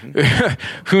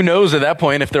who knows at that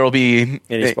point if there will be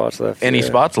any spots left.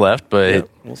 Spots left, but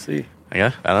we'll see.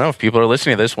 Yeah, I don't know if people are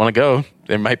listening to this want to go.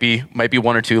 There might be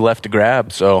 1 or 2 left to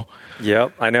grab. So,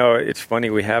 yep, I know it's funny.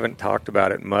 We haven't talked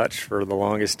about it much for the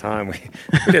longest time. We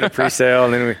did a pre-sale,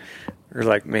 and then we were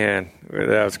like, "Man,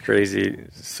 that was crazy."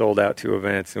 Sold out 2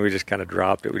 events, and we just kind of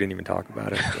dropped it. We didn't even talk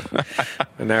about it.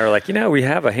 And now we're like, we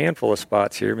have a handful of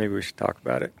spots here. Maybe we should talk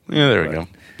about it. Yeah, there we go.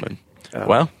 But,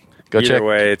 well, go check. Either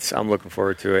way, I'm looking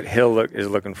forward to it. Hill is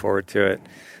looking forward to it.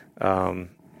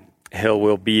 Hill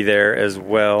will be there as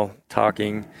well,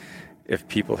 talking if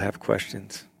people have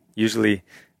questions. Usually,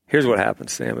 here's what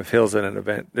happens, Sam. If Hill's at an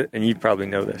event, and you probably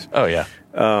know this. Oh, yeah.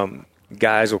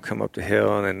 Guys will come up to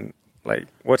Hill and then, like,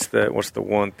 what's the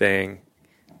one thing?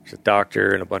 There's a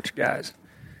doctor and a bunch of guys.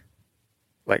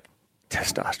 Like,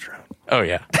 testosterone. Oh,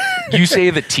 yeah. You say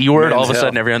the T word, all of a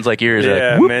sudden everyone's like, ears.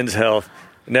 Yeah, like, men's health.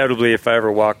 Inevitably, if I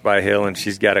ever walk by Hill and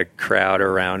she's got a crowd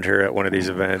around her at one of these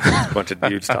events, there's a bunch of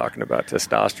dudes talking about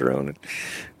testosterone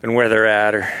and where they're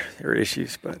at or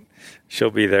issues, but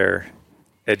she'll be there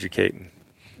educating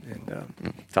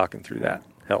and talking through that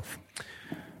health.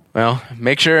 Well,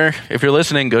 make sure, if you're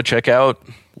listening, go check out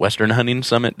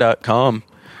westernhuntingsummit.com.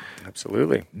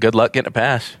 Absolutely. Good luck getting a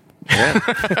pass.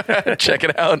 Yeah. Check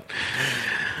it out.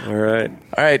 All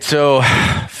right. So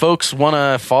folks want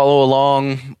to follow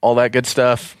along, all that good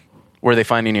stuff. Where are they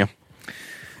finding you?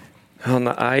 On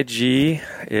the IG,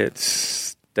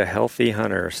 it's The Healthy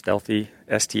Hunter, Stealthy,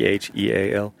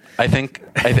 STHEAL. I think,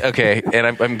 okay, and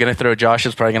I'm going to throw, Josh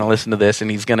is probably going to listen to this,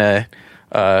 and he's going to,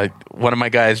 one of my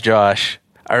guys, Josh,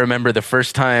 I remember the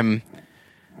first time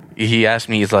he asked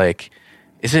me, he's like,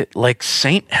 is it like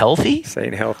Saint Healthy?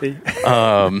 Saint Healthy. And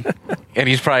I'm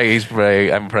probably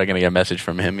going to get a message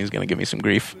from him. He's going to give me some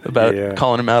grief about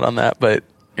calling him out on that. But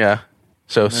yeah,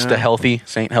 so Healthy,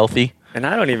 Saint Healthy. And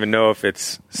I don't even know if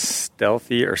it's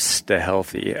stealthy or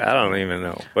healthy. I don't even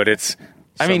know, but it's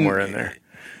somewhere in there.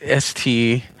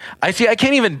 ST. I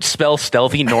can't even spell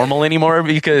stealthy normal anymore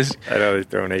because I know they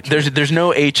throw an H. There's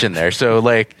no H in there. So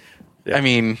like, I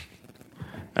mean,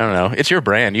 I don't know. It's your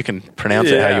brand. You can pronounce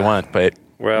it how you want, but.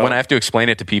 Well, when I have to explain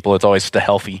it to people, it's always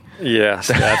Healthy. Yeah,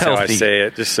 that's how I say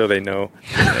it, just so they know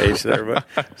the age there. But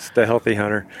it's The Healthy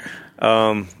Hunter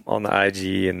on the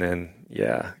IG, and then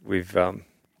we've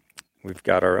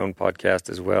got our own podcast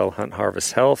as well, Hunt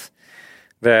Harvest Health,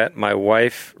 that my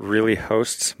wife really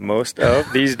hosts most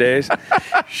of these days.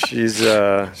 She's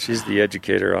the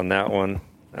educator on that one.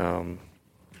 And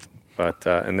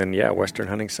then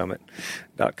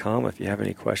westernhuntingsummit.com if you have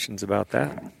any questions about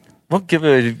that. Well, give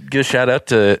a shout out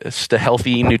to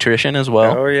Healthy Nutrition as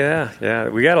well. Oh yeah.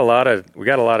 We got a lot of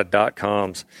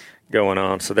 .coms going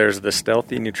on. So there's the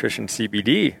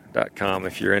stealthynutritioncbd.com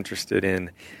if you're interested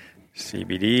in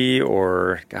CBD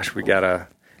or, gosh, we got a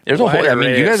There's a whole, I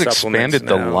mean, you guys supplements expanded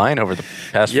the now. line over the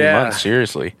past few months,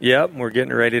 seriously. Yep, we're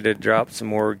getting ready to drop some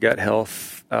more gut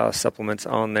health supplements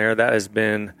on there. That has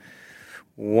been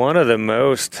one of the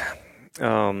most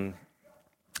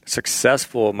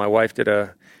successful. My wife did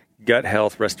a gut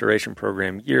health restoration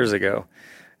program years ago,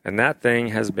 and that thing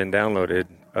has been downloaded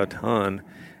a ton.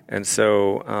 And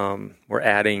so we're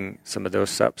adding some of those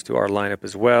subs to our lineup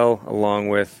as well, along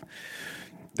with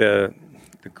the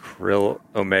krill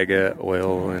omega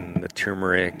oil and the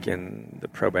turmeric and the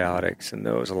probiotics and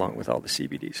those, along with all the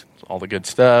CBDs. All the good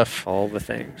stuff. All the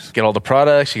things. Get all the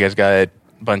products. You guys got a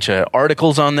bunch of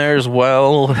articles on there as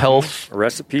well. Health.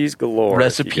 Recipes galore.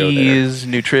 Recipes,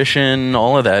 nutrition,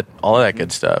 all of that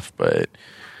good stuff. But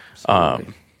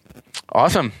awesome.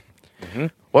 Mm-hmm.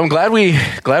 Well, I'm glad we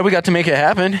got to make it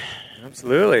happen.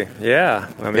 Absolutely.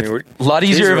 Yeah. I mean, it's a lot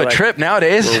easier of a trip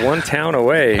nowadays. We're one town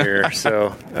away here,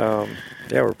 so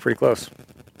yeah, we're pretty close.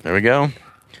 There we go. All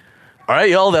right,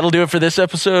 y'all, that'll do it for this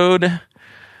episode.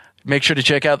 Make sure to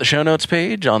check out the show notes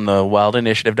page on the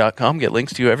wildinitiative.com. Get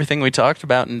links to everything we talked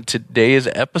about in today's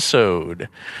episode.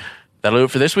 That'll do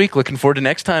it for this week. Looking forward to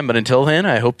next time. But until then,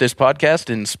 I hope this podcast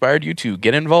inspired you to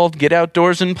get involved, get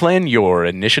outdoors, and plan your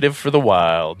initiative for the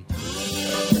wild.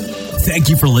 Thank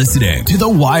you for listening to The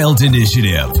Wild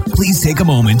Initiative. Please take a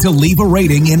moment to leave a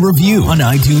rating and review on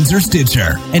iTunes or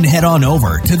Stitcher. And head on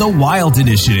over to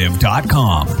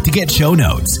thewildinitiative.com to get show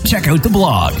notes, check out the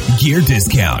blog, gear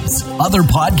discounts, other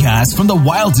podcasts from the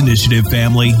Wild Initiative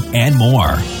family, and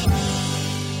more.